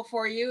comfortable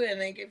for you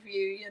and they give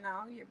you, your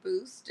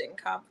boost and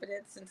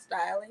confidence and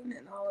styling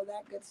and all of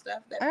that good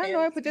stuff. I don't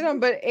know. I put it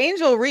on, but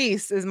Angel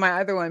Reese is my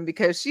other one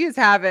because she is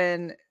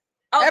having.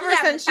 Ever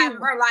since she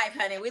her life,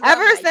 honey.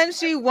 Since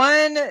she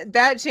won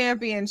that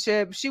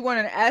championship, she won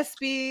an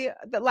ESPY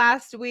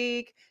last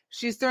week.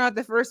 She's thrown out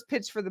the first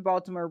pitch for the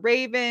Baltimore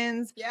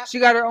Ravens. Yep. She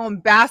got her own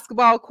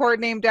basketball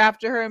court named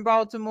after her in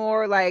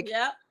Baltimore.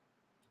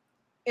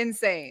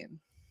 Insane.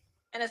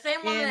 And the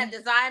same woman that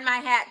designed my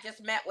hat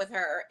just met with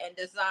her and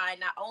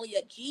designed not only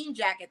a jean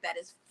jacket that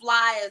is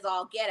fly as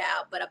all get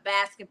out, but a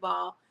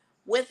basketball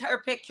with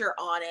her picture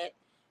on it.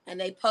 And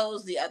they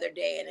posed the other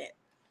day in it.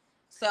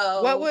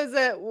 So what was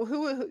it?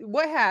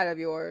 What hat of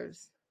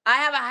yours? I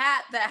have a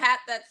hat. The hat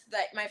that's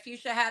my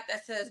fuchsia hat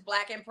that says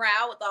 "Black and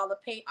Proud" with all the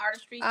paint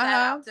artistry. Shout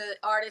out to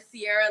artist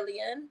Sierra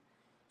Leon.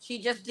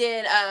 She just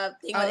did a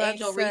thing with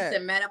Angel Reese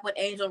and met up with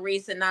Angel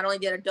Reese and not only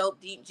did a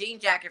dope jean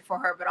jacket for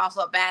her, but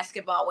also a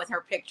basketball with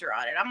her picture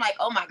on it. I'm like,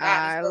 oh my god,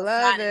 I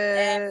love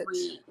it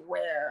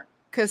everywhere.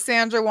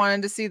 Cassandra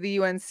wanted to see the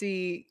UNC.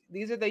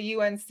 These are the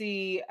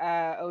UNC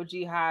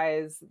OG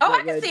highs. Oh,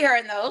 I can see her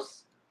in those.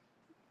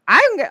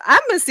 I'm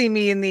gonna see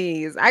me in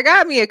these. I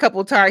got me a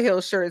couple Tar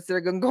Heel shirts that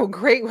are gonna go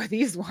great with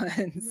these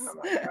ones. Oh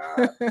my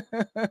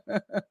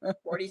god!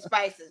 40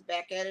 Spices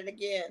back at it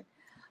again.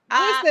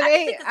 I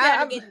think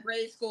Cassandra getting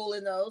grade school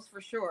in those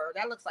for sure.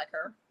 That looks like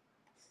her.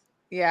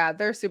 Yeah,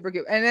 they're super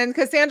cute. And then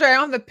Cassandra, I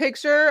don't have the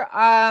picture,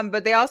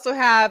 but they also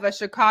have a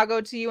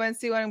Chicago to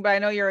UNC one. But I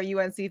know you're a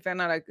UNC fan,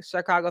 not a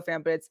Chicago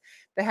fan. But it's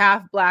the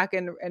half black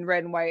and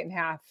red and white,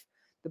 and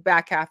the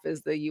back half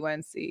is the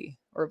UNC.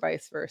 Or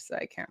vice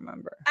versa. I can't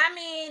remember. I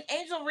mean,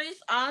 Angel Reese,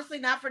 honestly,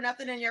 not for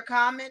nothing in your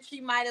comments, she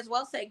might as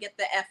well say get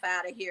the F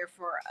out of here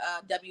for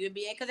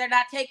WNBA because they're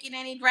not taking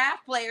any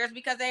draft players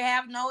because they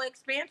have no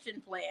expansion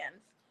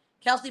plans.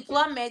 Kelsey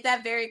Plum made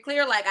that very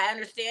clear. I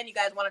understand you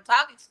guys want to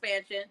talk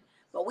expansion,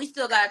 but we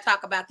still got to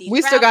talk about these.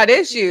 We still got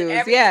issues.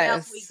 Everything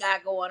else we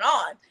got going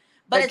on.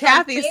 But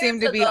Kathy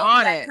seemed to be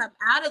on it. Come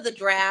out of the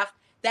draft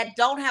that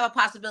don't have a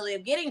possibility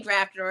of getting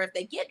drafted, or if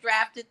they get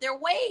drafted, they're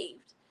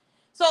waived.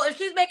 So if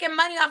she's making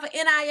money off of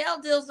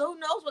NIL deals, who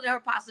knows what her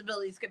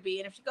possibilities could be?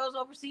 And if she goes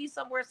overseas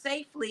somewhere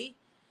safely,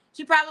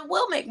 she probably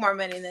will make more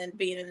money than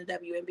being in the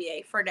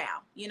WNBA for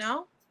now, you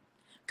know?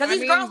 Because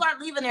these girls aren't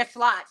leaving their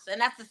slots,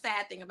 and that's the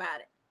sad thing about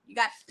it. You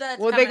got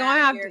studs. Well, they're going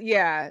to have to,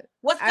 yeah.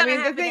 What's going to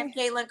happen if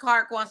Caitlin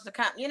Clark wants to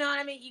come? You know what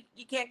I mean?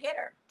 You can't get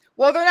her.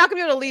 Well, they're not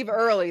going to be able to leave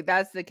early.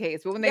 That's the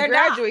case. But when they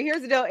graduate,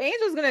 here's the deal.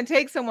 Angel's going to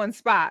take someone's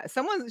spot.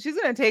 She's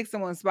going to take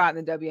someone's spot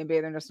in the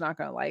WNBA. They're just not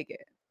going to like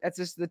it. That's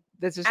just the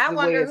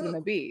way it's going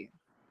to be.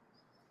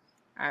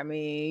 I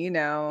mean, you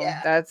know,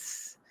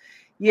 that's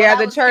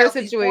the charter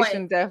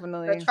situation,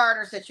 definitely. The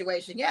charter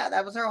situation. Yeah,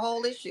 that was her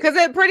whole issue. Because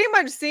it pretty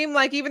much seemed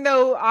like, even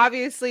though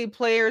obviously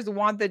players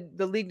want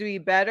the league to be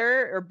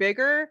better or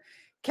bigger,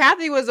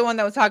 Kathy was the one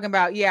that was talking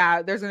about,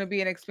 there's going to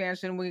be an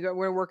expansion.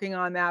 We're working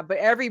on that. But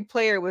every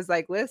player was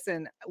like,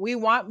 listen, we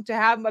want to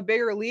have a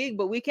bigger league,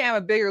 but we can't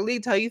have a bigger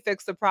league till you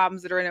fix the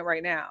problems that are in it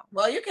right now.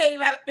 Well, you can't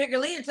even have a bigger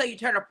league until you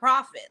turn a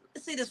profit.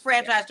 Let's see this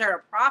franchise turn a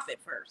profit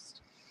first.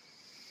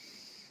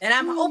 And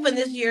I'm hoping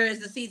this year is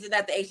the season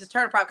that the Aces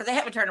turn a profit, because they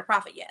haven't turned a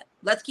profit yet.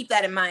 Let's keep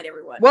that in mind,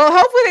 everyone. Well,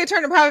 hopefully they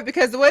turn a profit,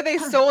 because the way they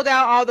sold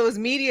out all those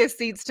media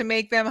seats to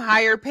make them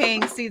higher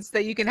paying seats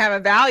that you can have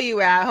a value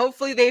at,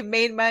 hopefully they've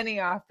made money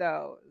off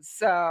those.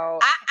 So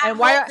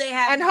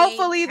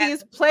hopefully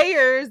these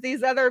players,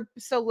 these other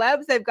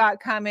celebs they've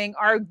got coming,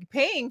 are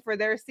paying for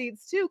their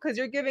seats too, because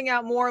you're giving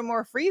out more and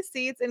more free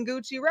seats in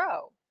Gucci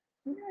Row.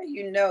 Yeah,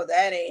 you know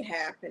that ain't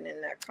happening.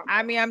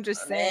 I mean, I'm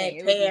just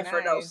saying, they ain't paying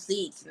for those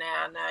seats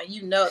now. Now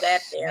you know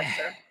that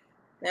answer.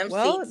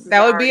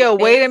 That would be a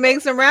way to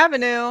make some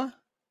revenue.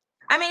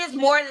 I mean, it's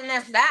more than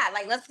just that.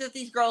 Like, let's get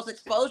these girls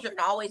exposure and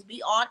always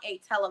be on a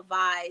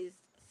televised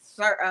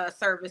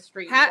service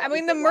stream. I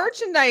mean, the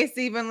merchandise,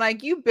 even,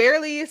 like, you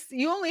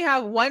only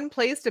have one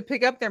place to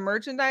pick up their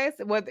merchandise.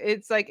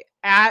 It's like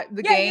at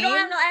the game. You don't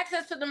have no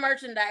access to the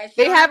merchandise.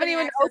 They haven't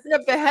even opened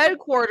up the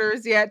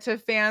headquarters yet to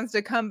fans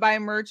to come buy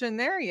merch in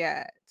there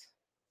yet.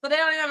 So they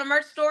don't even have a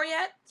merch store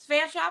yet? Is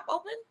Fan Shop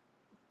open?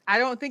 I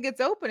don't think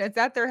it's open. It's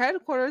at their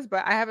headquarters,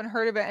 but I haven't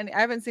heard of it, and I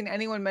haven't seen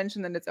anyone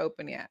mention that it's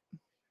open yet.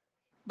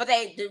 But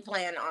they do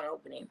plan on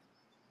opening.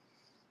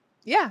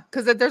 Yeah,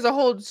 because there's a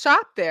whole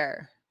shop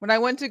there. When I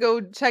went to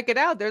go check it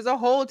out, there's a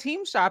whole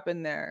team shop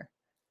in there.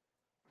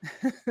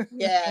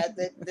 Yeah,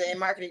 the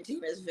marketing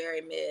team is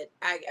very mid.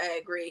 I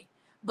agree.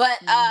 But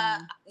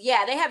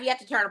they have yet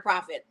to turn a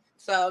profit.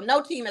 So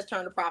no team has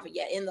turned a profit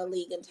yet in the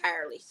league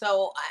entirely.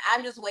 So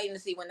I'm just waiting to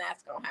see when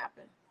that's going to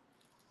happen.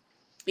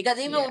 Because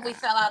even if we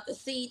sell out the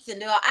seats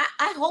and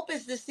I hope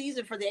it's this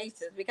season for the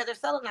Aces, because they're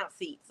selling out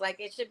seats.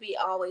 Like, it should be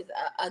always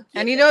a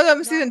and you know,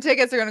 them season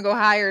tickets are going to go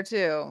higher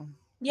too.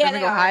 Yeah,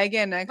 they're going to go high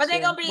again next year. But they're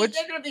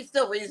going to be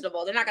still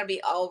reasonable. They're not going to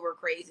be over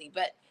crazy,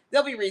 but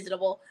they'll be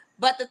reasonable.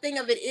 But the thing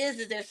of it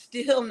is they're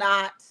still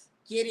not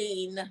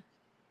getting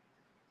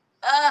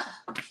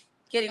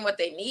what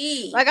they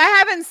need. Like, I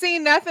haven't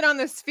seen nothing on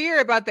the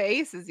Sphere about the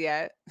Aces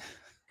yet.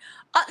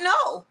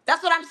 No,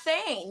 that's what I'm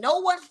saying.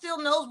 No one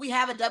still knows we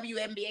have a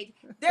WNBA.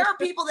 There are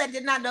people that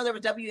did not know there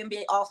was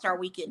WNBA All-Star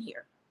weekend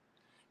here.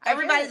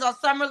 Everybody's on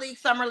Summer League.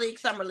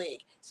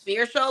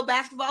 Sphere showed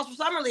basketballs for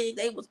Summer League.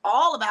 They was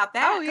all about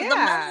that. Oh, yeah. The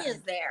money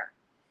is there.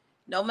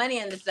 No money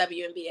in this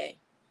WNBA.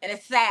 And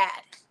it's sad.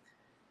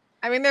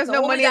 I mean, there's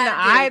no money in the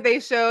eye they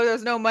show.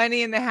 There's no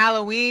money in the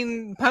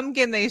Halloween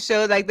pumpkin they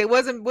showed. Like,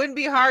 wouldn't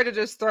be hard to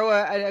just throw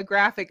a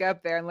graphic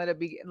up there and let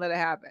it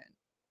happen.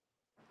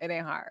 It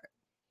ain't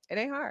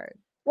hard.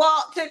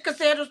 Well, to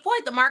Cassandra's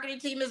point, the marketing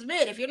team is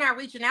mid. If you're not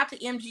reaching out to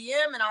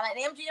MGM and all that,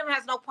 MGM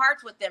has no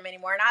parts with them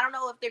anymore. And I don't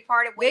know if they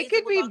parted ways. They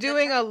could be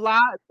doing a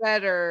lot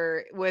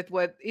better with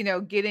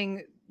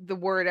getting the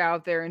word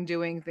out there and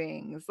doing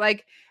things.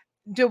 Like,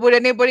 would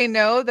anybody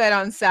know that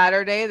on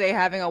Saturday they're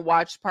having a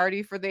watch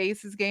party for the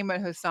Aces game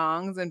at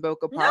Hassong's in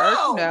Boca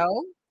Park?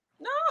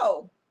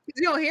 No.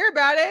 You don't hear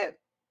about it.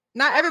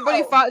 Not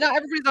everybody's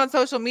on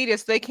social media,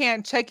 so they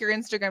can't check your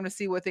Instagram to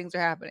see what things are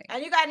happening.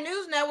 And you got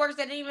news networks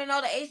that didn't even know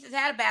the Aces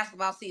had a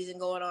basketball season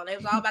going on. It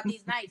was all about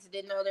these nights.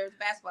 Didn't know there was a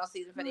basketball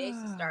season for the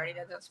Aces starting.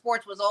 That the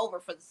sports was over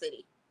for the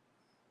city.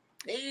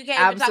 You can't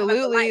Absolutely. Even talk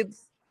about the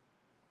lights.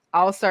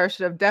 All-Star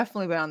should have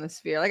definitely been on the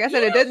Sphere. Like I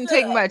said, it doesn't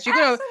take much. You're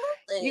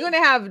gonna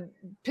have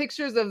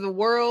pictures of the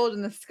world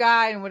and the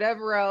sky and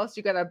whatever else.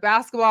 You got a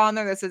basketball on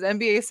there that says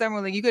NBA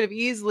Summer League. You could have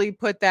easily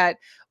put that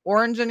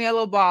orange and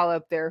yellow ball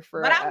up there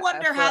for. But I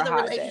wonder how the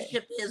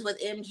relationship is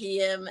with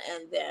MGM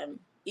and them,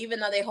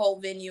 even though they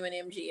hold venue in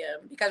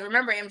MGM. Because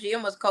remember,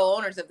 MGM was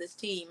co-owners of this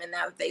team, and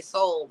now that they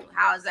sold,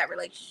 how is that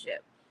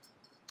relationship?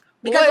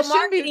 Because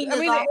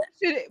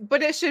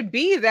it should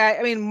be that.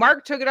 I mean,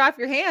 Mark took it off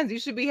your hands. You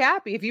should be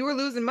happy. If you were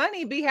losing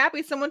money, be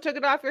happy someone took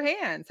it off your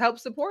hands. Help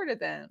support it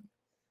then.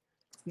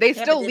 They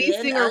still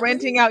leasing or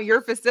renting out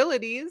your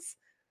facilities.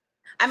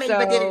 I mean,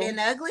 but did it end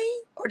ugly?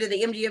 Or did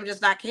the MGM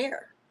just not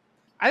care?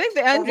 I think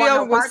the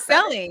NGO was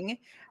selling.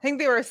 think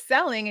they were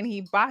selling and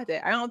he bought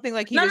it. I don't think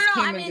like he No.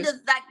 came I mean,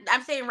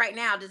 I'm saying right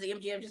now, does the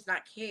MGM just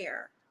not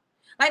care?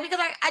 Like, because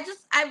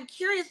I'm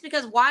curious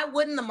because why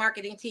wouldn't the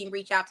marketing team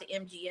reach out to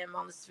MGM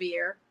on the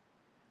Sphere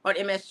or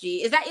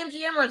MSG? Is that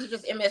MGM or is it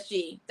just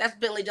MSG? That's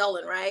Billy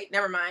Dolan, right?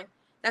 Never mind.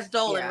 That's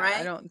Dolan, right?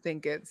 I don't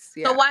think it's.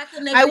 So why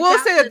couldn't they? I will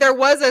say that there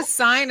was a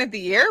sign at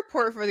the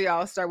airport for the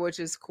All-Star, which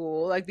is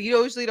cool. Like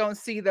you usually don't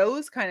see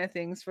those kind of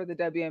things for the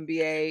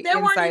WNBA. There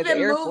weren't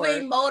even the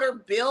moving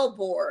motor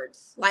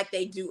billboards like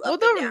they do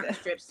up and down the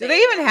strip. Do they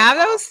even have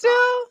those still?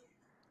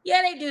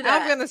 Yeah, they do that. I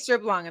don't be on the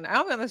strip long enough. I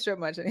don't be on the strip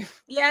much anymore.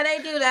 Yeah, they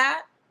do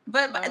that.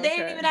 But they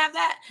didn't even have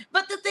that.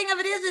 But the thing of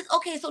it is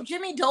okay, so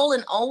Jimmy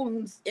Dolan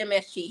owns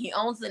MSG. He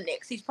owns the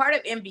Knicks. He's part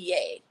of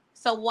NBA.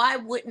 So why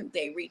wouldn't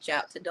they reach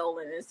out to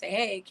Dolan and say,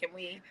 hey, can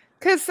we?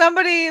 Because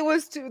somebody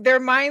their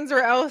minds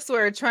were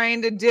elsewhere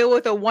trying to deal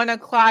with a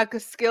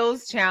 1:00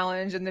 skills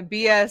challenge and the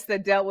BS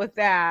that dealt with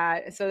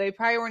that. So they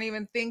probably weren't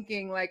even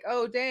thinking like,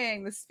 oh,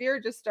 dang, the Sphere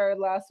just started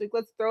last week.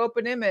 Let's throw up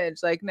an image.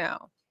 Like,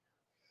 no.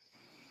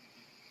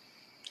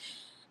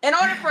 In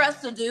order for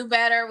us to do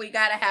better, we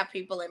got to have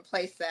people in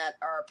place that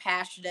are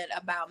passionate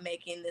about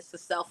making this a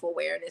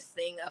self-awareness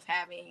thing of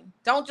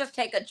don't just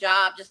take a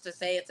job just to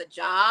say it's a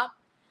job.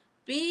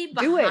 Be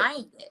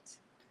behind it.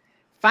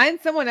 Find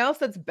someone else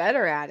that's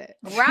better at it.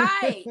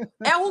 Right.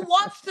 And who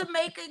wants to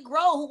make it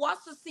grow, who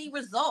wants to see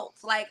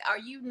results. Like, are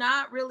you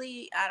not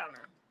really, I don't know.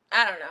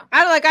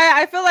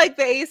 I feel like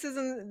the Aces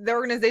and the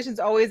organization's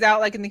always out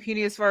like in the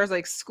community as far as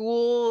like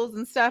schools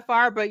and stuff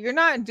are, but you're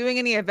not doing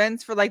any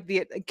events for like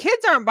the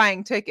kids aren't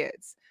buying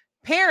tickets.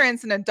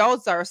 Parents and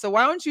adults are. So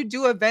why don't you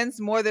do events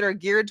more that are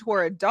geared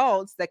toward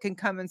adults that can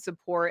come and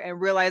support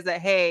and realize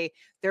that, hey,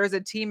 there's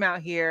a team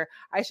out here.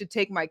 I should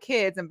take my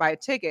kids and buy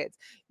tickets.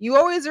 You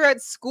always are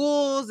at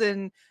schools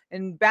and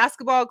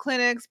basketball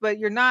clinics, but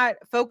you're not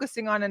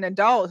focusing on an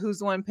adult who's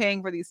the one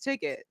paying for these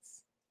tickets.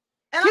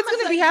 And kids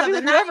gonna be happy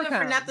with whoever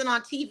comes. For nothing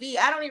on TV.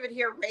 I don't even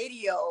hear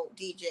radio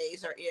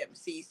DJs or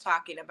MCs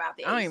talking about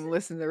the Aces. I don't even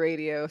listen to the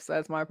radio, so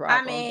that's my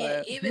problem. I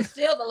mean, even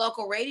still, the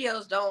local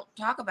radios don't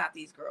talk about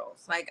these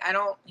girls. Like, I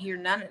don't hear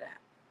none of that.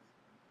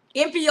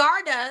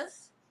 NPR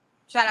does.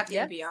 Shout out to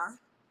NPR.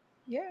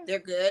 Yeah, they're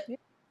good. Yeah.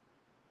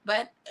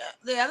 But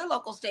the other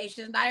local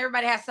stations, not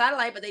everybody has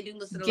satellite, but they do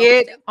listen to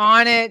Get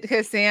on it,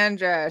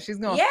 Cassandra. She's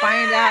going to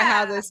find out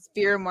how the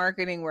Sphere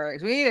marketing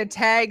works. We need to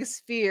tag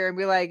Sphere and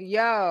be like,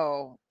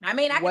 yo. I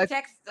mean, I can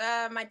text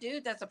my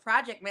dude that's a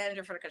project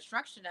manager for the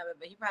construction of it,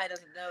 but he probably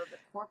doesn't know the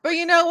corporate. But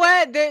you know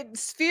what? The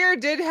Sphere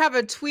did have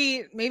a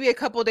tweet maybe a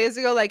couple of days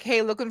ago, like,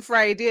 hey, looking for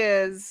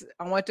ideas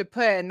on what to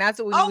put. And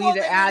that's what we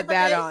need to add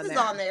that on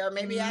there. Or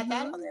maybe add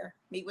that on there.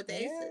 Meet with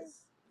the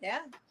Aces. Yeah.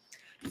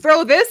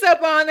 Throw this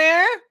up on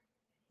there.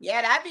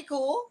 Yeah, that'd be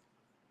cool.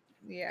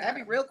 Yeah, that'd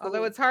be real cool.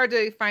 Although it's hard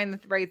to find the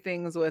right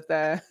things with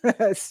a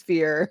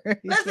Sphere.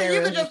 Listen,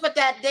 you could just put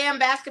that damn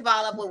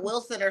basketball up with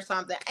Wilson or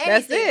something.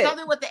 Anything,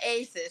 something with the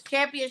Aces,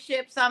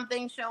 championship,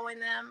 something showing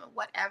them,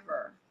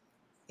 whatever.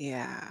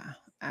 Yeah,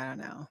 I don't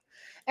know.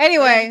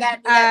 Anyway,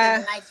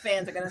 the Knights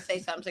fans are gonna say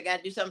something. So I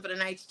gotta do something for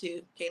the Knights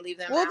too. Can't leave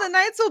them. Well, out. The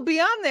Knights will be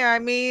on there. I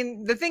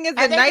mean, the thing is,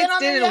 the Knights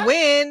didn't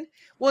win.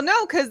 Well,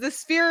 no, because the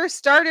Sphere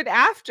started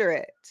after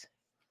it.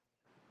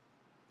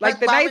 Like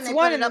the Knights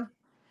won.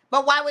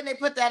 But why wouldn't they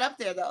put that up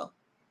there though?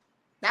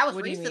 That was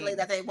recently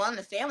that they won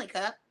the Stanley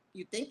Cup.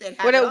 You'd think they'd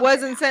have. But it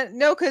wasn't sent.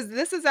 No, because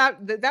this is out.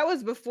 That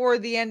was before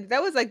the end.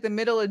 That was like the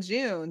middle of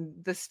June.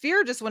 The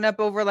Sphere just went up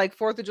over like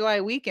 4th of July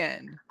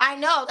weekend. I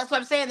know. That's what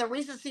I'm saying. The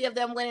recency of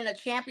them winning a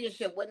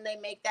championship, wouldn't they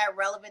make that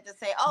relevant to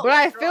say, oh? But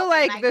I feel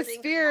like the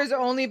Sphere has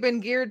only been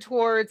geared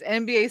towards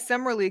NBA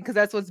Summer League because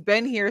that's what's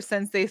been here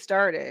since they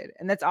started,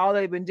 and that's all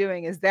they've been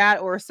doing is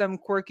that or some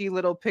quirky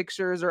little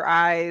pictures or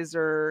eyes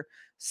or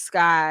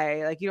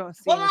sky. Like you don't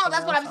see. Well, no,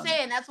 that's what I'm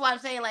saying. That's why I'm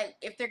saying, like,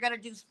 if they're gonna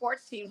do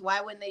sports teams,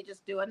 why wouldn't they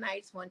just do a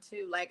nice one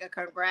too, like a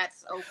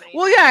congrats opening?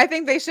 Well, yeah, I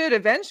think they should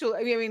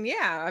eventually. I mean,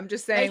 yeah, I'm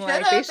just saying,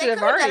 like they should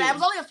have already. It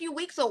was only a few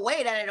weeks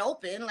away that it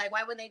opened. Like,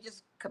 why wouldn't they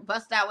just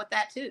bust out with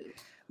that too?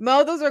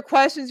 Mo, those are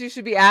questions you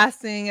should be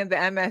asking the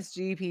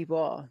MSG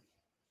people.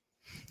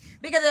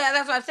 Because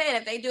that's what I'm saying.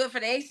 If they do it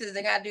for the Aces,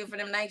 they got to do it for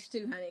them Knights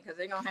too, honey, because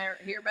they're going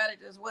to hear about it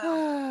as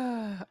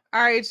well.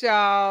 All right,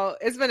 y'all.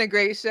 It's been a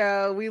great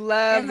show. We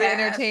love the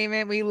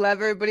entertainment. We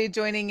love everybody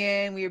joining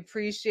in. We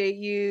appreciate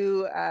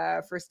you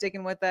for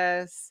sticking with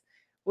us.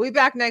 We'll be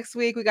back next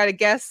week. We got a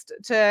guest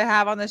to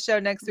have on the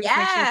show next week.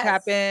 Make sure you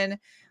tap in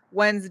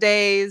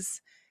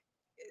Wednesdays,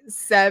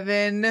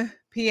 7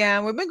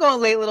 p.m. We've been going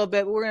late a little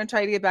bit, but we're going to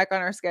try to get back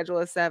on our schedule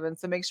at 7.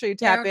 So make sure you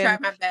tap in.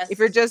 If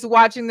you're just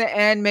watching the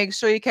end, make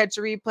sure you catch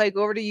a replay.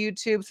 Go over to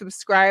YouTube,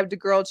 subscribe to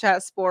Girl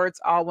Chat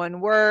Sports, all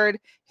one word.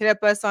 Hit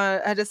us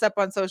up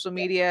on social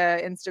media,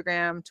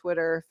 Instagram,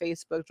 Twitter,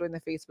 Facebook. Join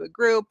the Facebook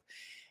group.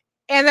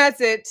 And that's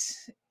it.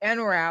 And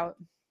we're out.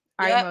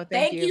 All right, Mo,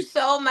 thank you. Thank you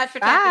so much for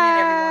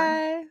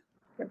tapping in, everyone.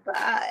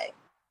 Goodbye.